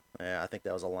don't know. Yeah, I think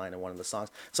that was a line in one of the songs.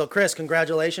 So, Chris,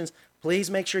 congratulations. Please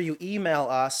make sure you email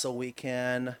us so we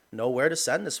can know where to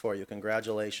send this for you.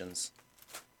 Congratulations.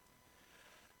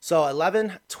 So,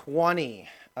 11:20.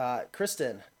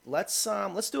 Kristen, let's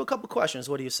do a couple questions.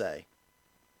 What do you say?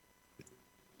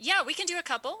 Yeah, we can do a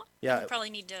couple. Yeah. We probably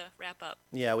need to wrap up.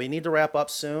 Yeah, we need to wrap up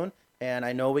soon, and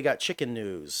I know we got chicken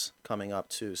news coming up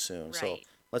too soon. So Right.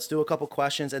 let's do a couple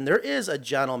questions. And there is a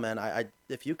gentleman,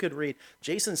 if you could read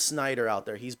Jason Snyder out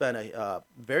there. He's been a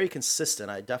very consistent.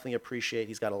 I definitely appreciate.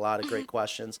 He's got a lot of great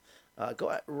questions. Go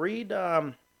ahead,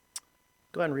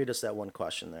 Go ahead and read us that one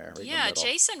question there. Right in the Yeah, middle.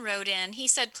 Jason wrote in. He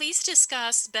said, please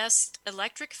discuss best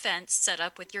electric fence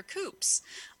setup with your coops.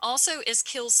 Also, is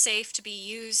kill safe to be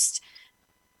used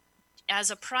as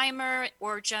a primer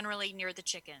or generally near the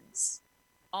chickens?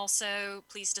 Also,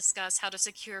 please discuss how to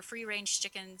secure free range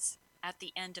chickens at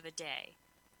the end of a day.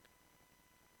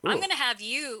 I'm Ooh. going to have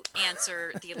you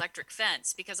answer the electric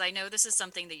fence because I know this is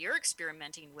something that you're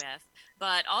experimenting with,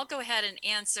 but I'll go ahead and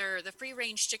answer the free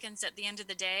range chickens at the end of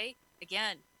the day.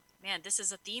 Again, man, this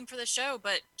is a theme for the show,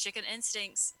 but chicken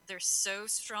instincts, they're so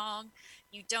strong.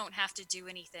 You don't have to do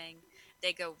anything.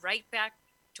 They go right back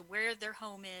to where their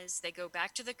home is. They go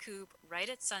back to the coop right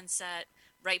at sunset,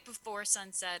 right before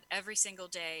sunset every single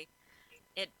day.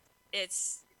 It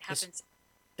it's It's happens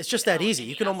it's just that without easy. You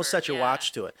any can almost effort. set your Yeah,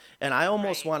 watch to it. And I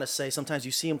almost right. want to say sometimes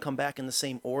you see them come back in the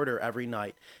same order every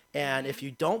night. And if Mhm.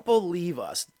 you don't believe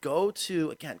us, go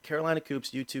to, again, Carolina Coops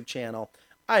YouTube channel.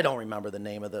 I don't remember the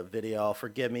name of the video,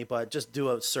 forgive me, but just do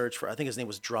a search for, I think his name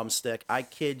was Drumstick. I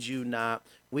kid you not.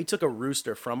 We took a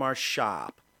rooster from our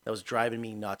shop that was driving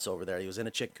me nuts over there. He was in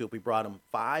a chick coop. We brought him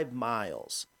 5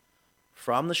 miles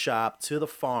from the shop to the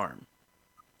farm.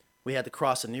 We had to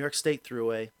cross the New York State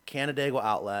Thruway, Canandaigua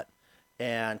Outlet,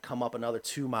 and come up another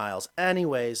 2 miles.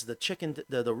 Anyways,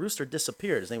 the rooster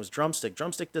disappeared. His name was Drumstick.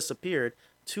 Drumstick disappeared.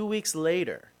 2 weeks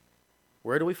later,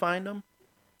 where do we find him?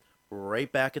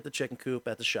 Right back at the chicken coop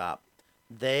at the shop.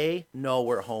 They know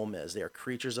where home is. They are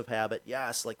creatures of habit.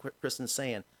 Yes, like Kristen's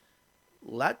saying,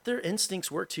 let their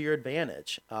instincts work to your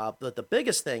advantage. But the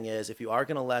biggest thing is if you are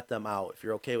going to let them out, if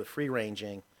you're okay with free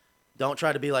ranging, don't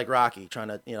try to be like Rocky, trying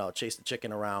to chase the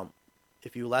chicken around.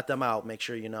 If you let them out, make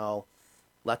sure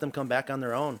let them come back on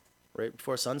their own right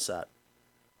before sunset.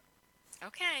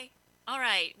 Okay. All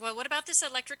right. Well, what about this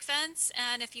electric fence?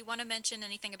 And if you want to mention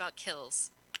anything about kills.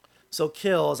 So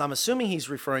Kills, I'm assuming he's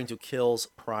referring to Kills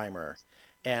Primer.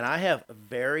 And I have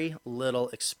very little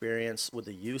experience with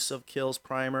the use of Kills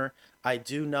Primer. I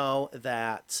do know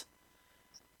that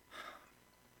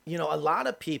a lot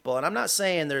of people, and I'm not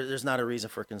saying there's not a reason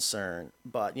for concern,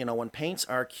 but when paints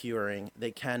are curing,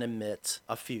 they can emit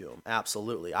a fume.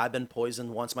 Absolutely. I've been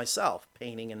poisoned once myself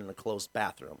painting in a closed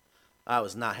bathroom. I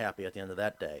was not happy at the end of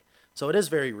that day. So it is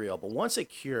very real. But once it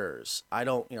cures, I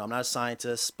don't, I'm not a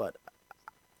scientist, but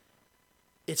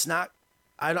it's not,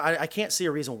 I can't see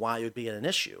a reason why it would be an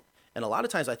issue. And a lot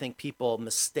of times I think people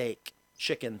mistake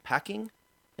chicken pecking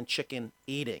and chicken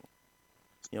eating.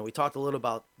 We talked a little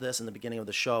about this in the beginning of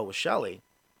the show with Shelly,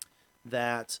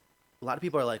 that a lot of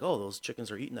people are like, "Oh, those chickens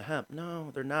are eating the hemp."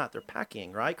 No, they're not. They're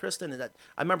pecking, right, Kristen? And that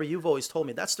I remember you've always told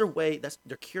me that's their way.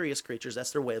 They're curious creatures.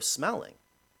 That's their way of smelling.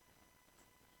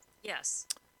 Yes.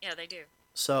 Yeah, they do.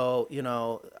 So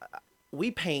we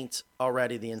paint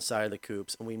already the inside of the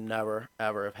coops, and we never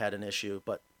ever have had an issue.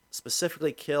 But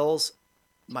specifically kills,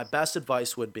 my best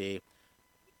advice would be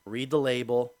read the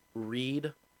label,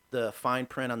 read the fine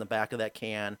print on the back of that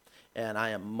can, and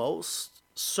I am most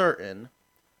certain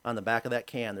on the back of that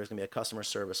can there's going to be a customer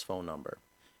service phone number.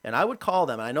 And I would call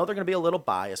them. And I know they're going to be a little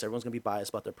biased. Everyone's going to be biased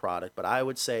about their product, but I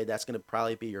would say that's going to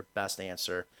probably be your best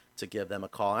answer to give them a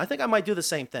call. And I think I might do the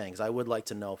same things. I would like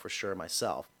to know for sure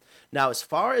myself. Now, as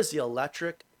far as the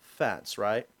electric fence,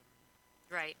 right?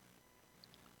 Right.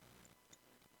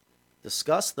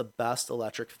 Discuss the best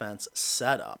electric fence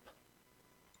setup.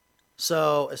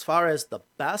 So, as far as the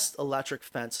best electric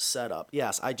fence setup,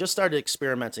 yes, I just started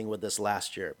experimenting with this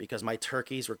last year because my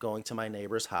turkeys were going to my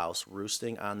neighbor's house,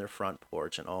 roosting on their front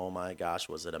porch, and oh my gosh,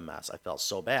 was it a mess. I felt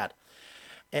so bad.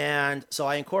 And so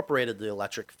I incorporated the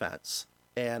electric fence,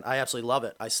 and I absolutely love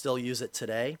it. I still use it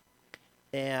today.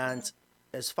 And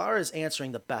as far as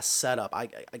answering the best setup, I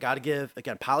got to give,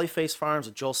 again, Polyface Farms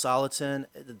with Joel Salatin.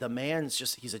 The man's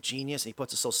he's a genius, and he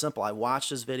puts it so simple. I watched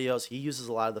his videos. He uses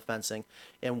a lot of the fencing.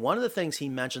 And one of the things he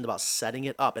mentioned about setting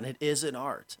it up, and it is an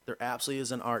art, there absolutely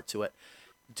is an art to it.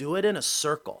 Do it in a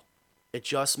circle. It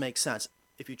just makes sense.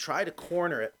 If you try to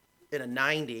corner it in a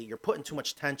 90, you're putting too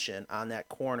much tension on that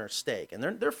corner stake. And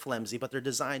they're flimsy, but they're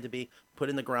designed to be put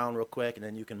in the ground real quick, and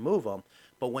then you can move them.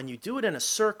 But when you do it in a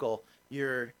circle,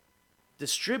 you're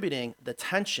distributing the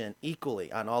tension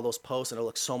equally on all those posts, and it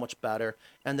looks so much better.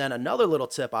 And then another little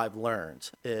tip I've learned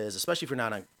is, especially if you're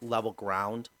not on level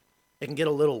ground, it can get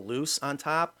a little loose on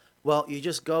top. Well, you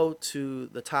just go to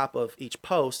the top of each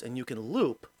post and you can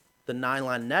loop the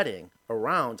nylon netting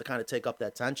around to kind of take up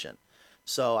that tension.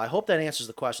 So I hope that answers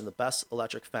the question, the best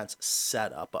electric fence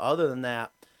setup. But other than that,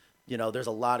 there's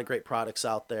a lot of great products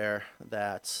out there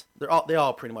that they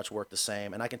all pretty much work the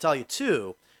same. And I can tell you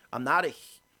too, I'm not a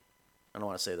I don't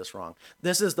want to say this wrong.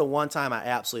 This is the one time I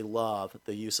absolutely love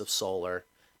the use of solar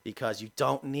because you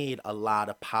don't need a lot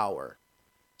of power.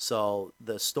 So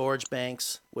the storage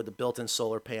banks with the built-in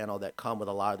solar panel that come with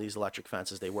a lot of these electric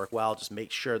fences, they work well. Just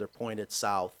make sure they're pointed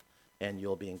south and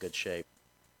you'll be in good shape.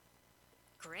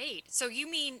 Great. So you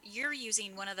mean you're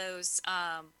using one of those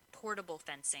portable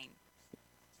fencing?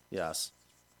 Yes.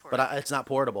 but it's not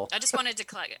portable. I just wanted to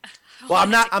Well,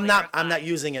 I'm not. clarify. I'm not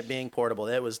using it being portable.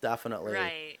 It was definitely.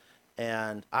 Right.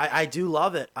 And I do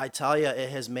love it. I tell you, it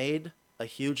has made a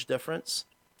huge difference.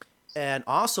 And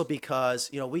also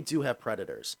because, we do have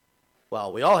predators.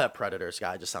 Well, we all have predators.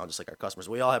 God, I just sound just like our customers.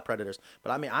 We all have predators.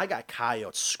 But I mean, I got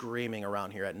coyotes screaming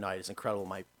around here at night. It's incredible.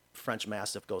 My French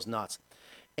Mastiff goes nuts.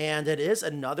 And it is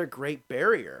another great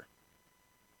barrier.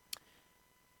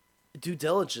 Due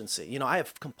diligence. I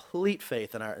have complete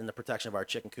faith in the protection of our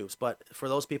chicken coops. But for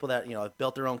those people that, have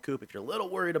built their own coop, if you're a little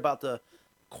worried about the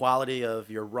quality of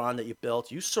your run that you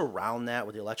built, you surround that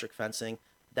with the electric fencing.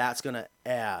 That's going to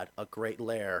add a great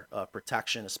layer of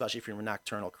protection, especially if you're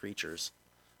nocturnal creatures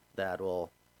that will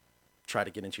try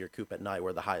to get into your coop at night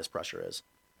where the highest pressure is.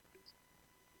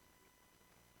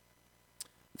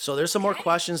 So there's some more Okay.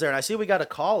 questions there, and I see we got a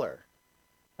caller.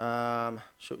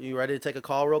 You ready to take a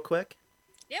call real quick?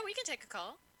 Yeah, we can take a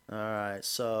call. All right,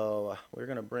 so we're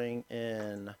going to bring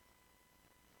in,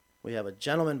 we have a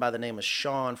gentleman by the name of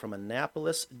Sean from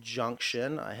Annapolis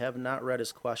Junction. I have not read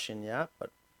his question yet, but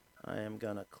I am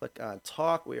going to click on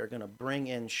talk. We are going to bring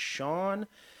in Sean.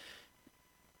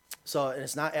 So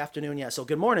it's not afternoon yet. So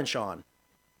good morning, Sean.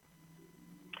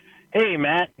 Hey,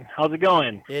 Matt. How's it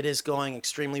going? It is going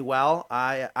extremely well.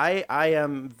 I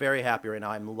am very happy right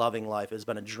now. I'm loving life. It's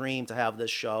been a dream to have this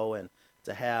show and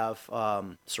to have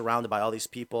surrounded by all these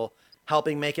people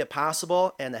helping make it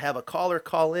possible and to have a caller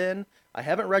call in. I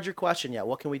haven't read your question yet.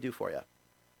 What can we do for you?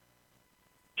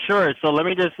 Sure. So let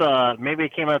me just, maybe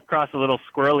it came across a little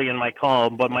squirrely in my call,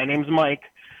 but my name's Mike.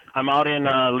 I'm out in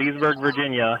Leesburg,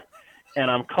 Virginia, and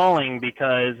I'm calling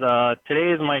because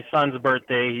today is my son's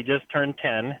birthday. He just turned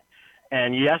 10,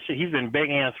 and he's been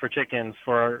begging us for chickens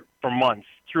for months.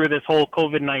 Through this whole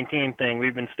COVID-19 thing,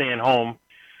 we've been staying home.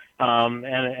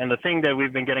 And the thing that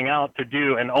we've been getting out to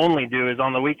do and only do is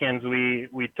on the weekends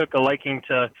we took a liking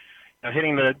to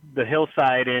hitting the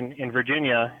hillside in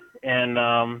Virginia and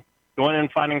going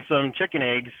and finding some chicken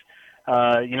eggs,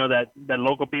 that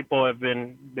local people have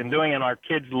been doing, and our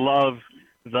kids love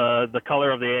the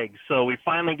color of the eggs. So we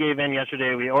finally gave in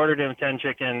yesterday. We ordered him 10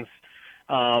 chickens,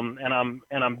 and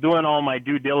I'm doing all my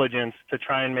due diligence to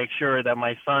try and make sure that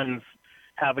my sons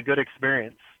have a good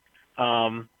experience.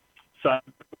 So I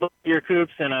looked at your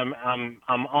coops, and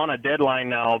I'm on a deadline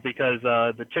now because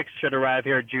the chicks should arrive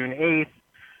here June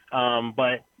 8th.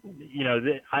 But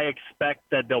I expect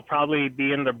that they'll probably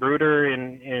be in the brooder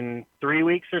in 3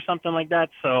 weeks or something like that.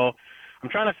 So I'm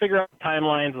trying to figure out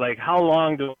timelines, like how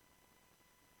long do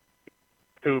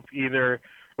coop either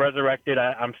resurrected.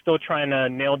 I'm still trying to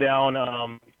nail down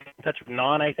in touch with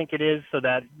Non, I think it is, so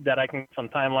that I can get some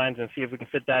timelines and see if we can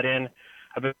fit that in.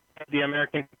 I've been the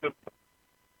American coop.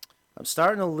 I'm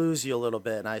starting to lose you a little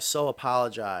bit, and I so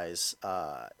apologize.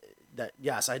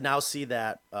 Yes, I now see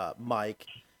that, Mike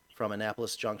from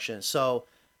Annapolis Junction. So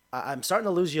I'm starting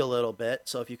to lose you a little bit.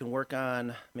 So if you can work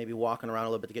on maybe walking around a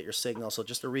little bit to get your signal. So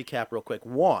just to recap real quick.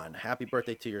 One, happy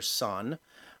birthday to your son,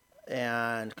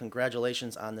 and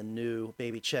congratulations on the new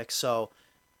baby chick. So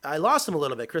I lost him a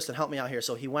little bit. Kristen, help me out here.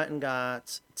 So he went and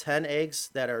got 10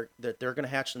 eggs that they're going to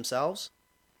hatch themselves.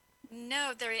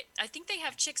 No, I think they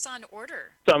have chicks on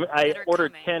order. So I that are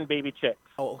ordered coming. 10 baby chicks.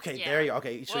 Oh, okay. Yeah. There you go.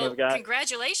 Okay. So Well, got-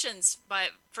 congratulations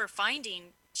for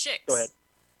finding chicks. Go ahead.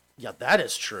 yeah, that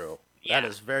is true. That Yeah.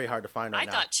 is very hard to find right I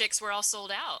now. thought chicks were all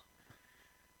sold out.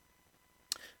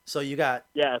 So you got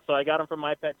Yeah, so I got him from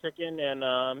My Pet Chicken,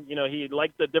 and he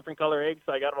liked the different color eggs,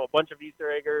 so I got him a bunch of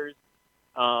Easter eggers,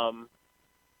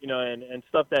 and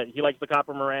stuff that he likes, the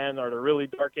Copper Moran or the really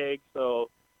dark eggs. So,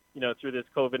 through this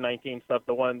COVID-19 stuff,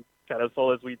 the one kind of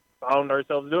solace we found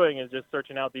ourselves doing is just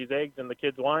searching out these eggs, and the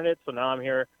kids wanted it. So now I'm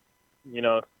here,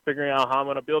 figuring out how I'm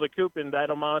going to build a coop in that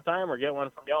amount of time or get one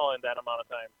from y'all in that amount of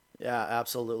time. Yeah,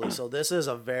 absolutely. So this is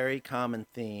a very common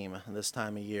theme this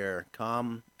time of year.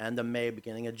 Come end of May,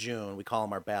 beginning of June, we call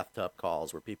them our bathtub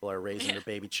calls, where people are raising their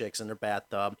baby chicks in their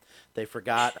bathtub. They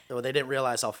forgot, or they didn't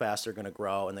realize how fast they're going to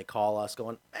grow, and they call us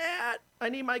going, Matt, I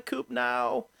need my coop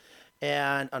now.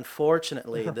 And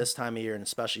unfortunately, this time of year, and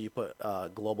especially you put a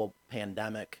global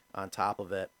pandemic on top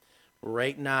of it,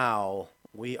 right now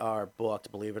we are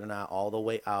booked, believe it or not, all the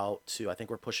way out to, I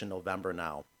think we're pushing November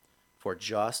now, for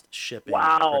just shipping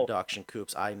Wow. production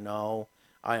coops. I know.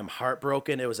 I am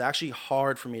heartbroken. It was actually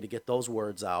hard for me to get those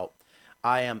words out.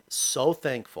 I am so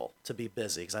thankful to be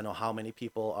busy because I know how many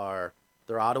people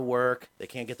they're out of work. They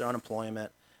can't get their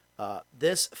unemployment.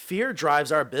 This fear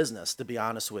drives our business, to be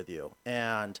honest with you.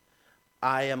 And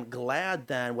I am glad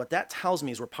then what that tells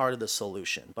me is we're part of the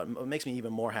solution. But what makes me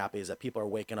even more happy is that people are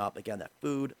waking up, again, that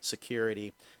food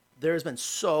security. There's been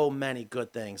so many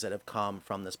good things that have come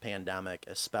from this pandemic,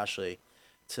 especially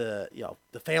to,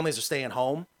 the families are staying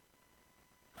home.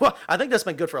 Well, I think that's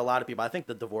been good for a lot of people. I think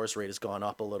the divorce rate has gone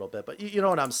up a little bit, but you know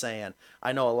what I'm saying.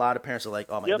 I know a lot of parents are like,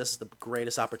 "Oh my, Yep. this is the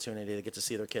greatest opportunity to get to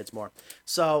see their kids more."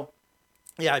 So,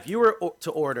 yeah, if you were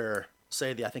to order,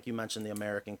 say I think you mentioned the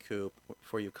American Coop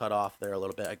before you cut off there a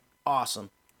little bit. Awesome,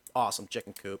 awesome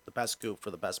chicken coop, the best coop for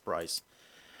the best price.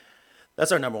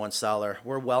 That's our number one seller.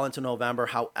 We're well into November.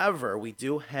 However, we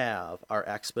do have our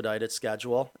expedited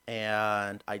schedule,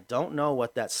 and I don't know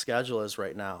what that schedule is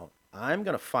right now. I'm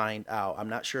going to find out. I'm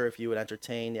not sure if you would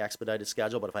entertain the expedited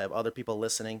schedule, but if I have other people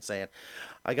listening saying,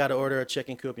 I got to order a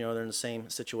chicken coop, they're in the same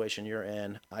situation you're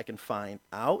in, I can find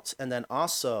out. And then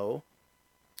also,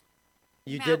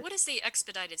 you Matt, did. what does the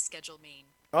expedited schedule mean?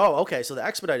 Oh, okay. So the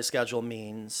expedited schedule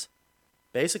means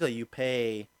basically you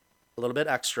pay a little bit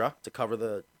extra to cover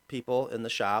the people in the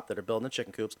shop that are building the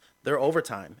chicken coops. They're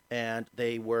overtime, and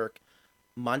they work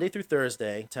Monday through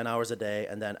Thursday, 10 hours a day,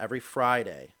 and then every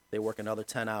Friday they work another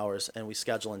 10 hours, and we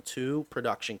schedule in 2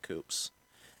 production coops.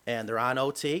 And they're on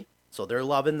OT, so they're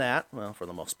loving that, well, for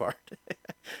the most part.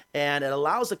 And it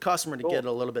allows the customer to get it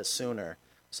a little bit sooner.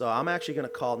 So I'm actually going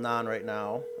to call Nan right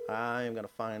now. I am going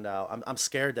to find out. I'm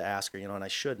scared to ask her, and I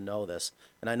should know this.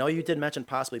 And I know you did mention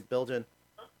possibly building.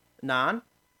 Nan?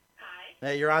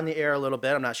 Hey, you're on the air a little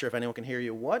bit. I'm not sure if anyone can hear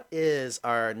you. What is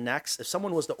our next, if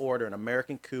someone was to order an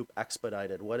American Coop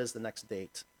expedited, what is the next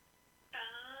date?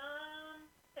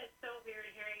 It's so weird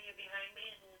hearing you behind me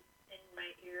and in my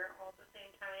ear all at the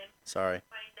same time. Sorry.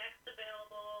 My next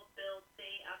available build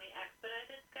date on the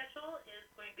expedited schedule is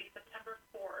going to be September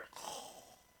 4th.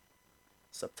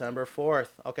 September 4th.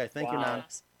 Okay, thank you, Nan.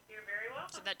 You're very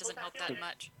welcome. So that doesn't help that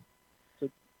much.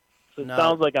 So it No.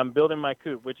 sounds like I'm building my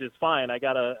coop, which is fine. I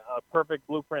got a perfect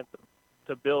blueprint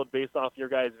to build based off your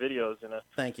guys' videos, and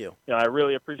Thank you. I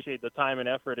really appreciate the time and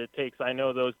effort it takes. I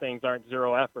know those things aren't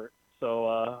zero effort, so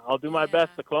I'll do my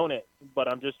best to clone it. But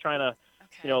I'm just trying to,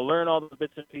 Okay. learn all the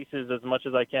bits and pieces as much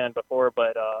as I can before.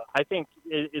 But I think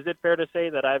is it fair to say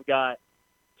that I've got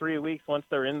 3 weeks once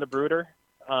they're in the brooder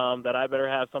that I better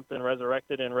have something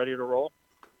resurrected and ready to roll?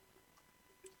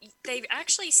 They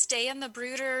actually stay in the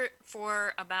brooder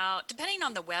for about, depending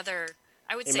on the weather,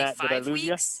 I would Hey, say Matt, did I 5 lose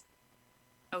ya? weeks.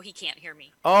 Oh, he can't hear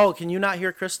me. Oh, can you not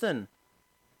hear Kristen?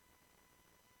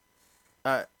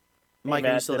 Mike, Hey, are you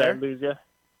Matt, still did I there? lose you?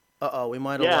 Uh-oh, we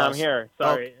might have Yeah, lost. I'm here. Oh,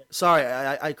 Sorry.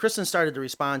 sorry, Kristen started to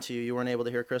respond to you. You weren't able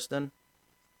to hear Kristen?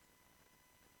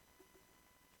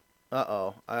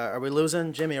 Uh-oh. Are we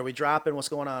losing? Jimmy, are we dropping? What's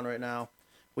going on right now?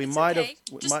 We It's might okay.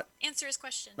 have... we Just might- answer his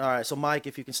question. All right, so Mike,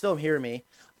 if you can still hear me,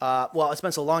 well, it's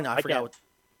been so long now, I I forgot can. what.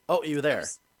 Oh, you there?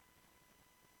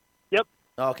 Yep.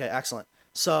 Okay, excellent.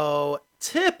 So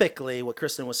typically, what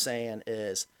Kristen was saying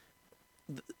is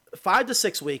 5 to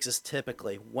 6 weeks is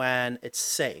typically when it's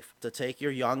safe to take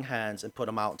your young hens and put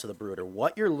them out into the brooder.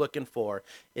 What you're looking for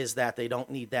is that they don't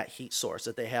need that heat source,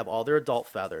 that they have all their adult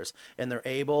feathers, and they're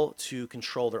able to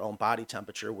control their own body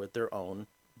temperature with their own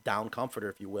down comforter,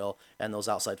 if you will, and those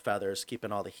outside feathers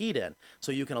keeping all the heat in.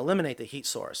 So you can eliminate the heat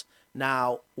source.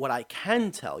 Now, what I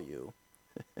can tell you,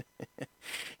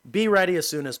 be ready as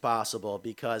soon as possible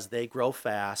because they grow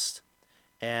fast,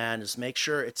 and just make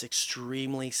sure it's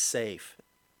extremely safe.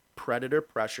 Predator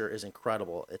pressure is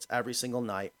incredible. It's every single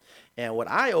night. And what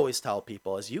I always tell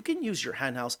people is you can use your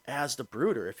hen house as the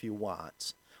brooder if you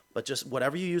want. But just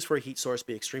whatever you use for a heat source,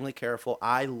 be extremely careful.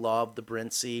 I love the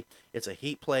Brinsea. It's a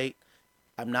heat plate.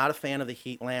 I'm not a fan of the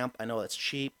heat lamp. I know that's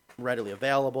cheap, readily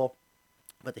available.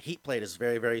 But the heat plate is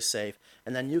very, very safe.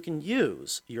 And then you can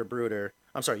use your brooder.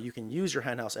 You can use your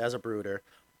hen house as a brooder.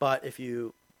 But if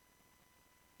you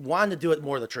want to do it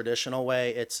more the traditional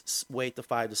way, it's wait the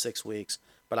 5 to 6 weeks.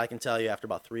 But I can tell you after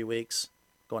about 3 weeks,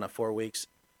 going on 4 weeks,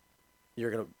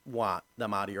 you're going to want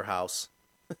them out of your house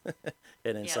and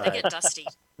Yeah, inside. they get dusty.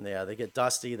 Yeah, they get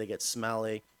dusty, they get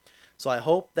smelly. So I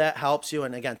hope that helps you.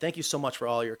 And again, thank you so much for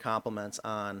all your compliments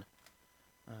on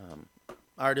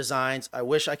our designs. I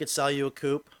wish I could sell you a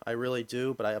coop. I really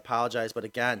do, but I apologize. But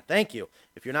again, thank you.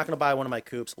 If you're not going to buy one of my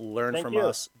coops, learn Thank from you.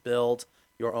 us. Build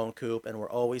your own coop, and we're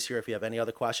always here if you have any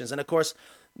other questions. And of course,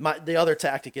 the other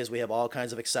tactic is we have all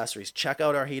kinds of accessories. Check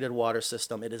out our heated water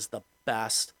system. It is the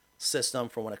best system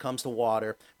for when it comes to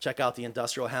water. Check out the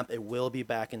industrial hemp. It will be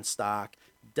back in stock.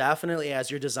 Definitely,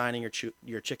 as you're designing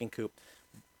your chicken coop,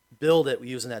 build it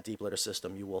using that deep litter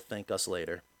system. You will thank us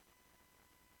later.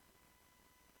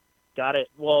 Got it.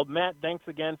 Well, Matt, thanks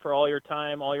again for all your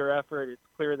time, all your effort. It's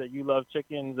clear that you love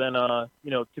chickens, and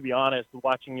to be honest,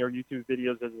 watching your YouTube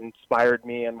videos has inspired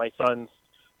me and my sons.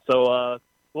 So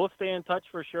we'll stay in touch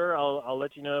for sure. I'll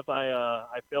let you know if I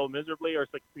fail miserably or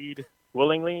succeed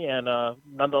willingly, and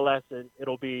nonetheless,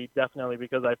 it'll be definitely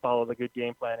because I follow the good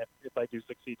game plan if I do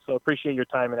succeed. So appreciate your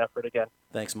time and effort again.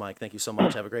 Thanks, Mike. Thank you so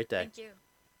much. Have a great day. Thank you.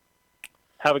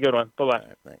 Have a good one. Bye bye. All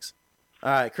right, thanks.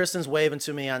 All right, Kristen's waving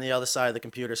to me on the other side of the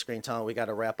computer screen, telling me we got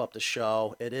to wrap up the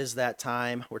show. It is that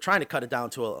time. We're trying to cut it down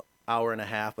to an hour and a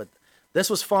half, but this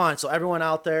was fun. So everyone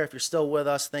out there, if you're still with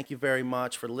us, thank you very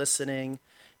much for listening.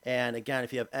 And again,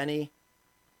 if you have any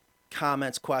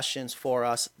comments, questions for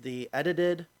us, the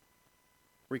edited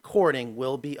recording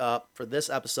will be up for this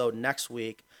episode next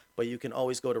week, but you can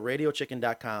always go to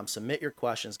radiochicken.com, submit your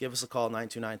questions, give us a call,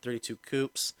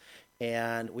 929-32-COOPS,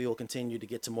 and we will continue to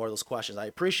get to more of those questions. I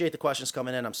appreciate the questions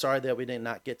coming in. I'm sorry that we did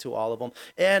not get to all of them.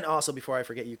 And also, before I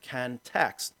forget, you can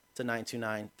text to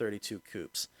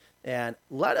 929-32-COOPS. And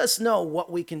let us know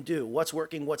what we can do, what's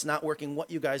working, what's not working, what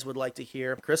you guys would like to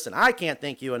hear. Kristen, I can't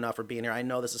thank you enough for being here. I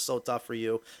know this is so tough for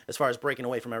you as far as breaking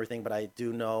away from everything, but I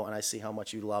do know and I see how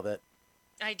much you love it.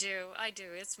 I do.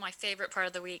 It's my favorite part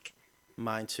of the week.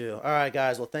 Mine too. All right,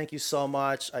 guys. Well, thank you so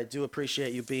much. I do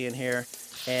appreciate you being here,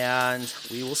 and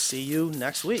we will see you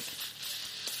next week.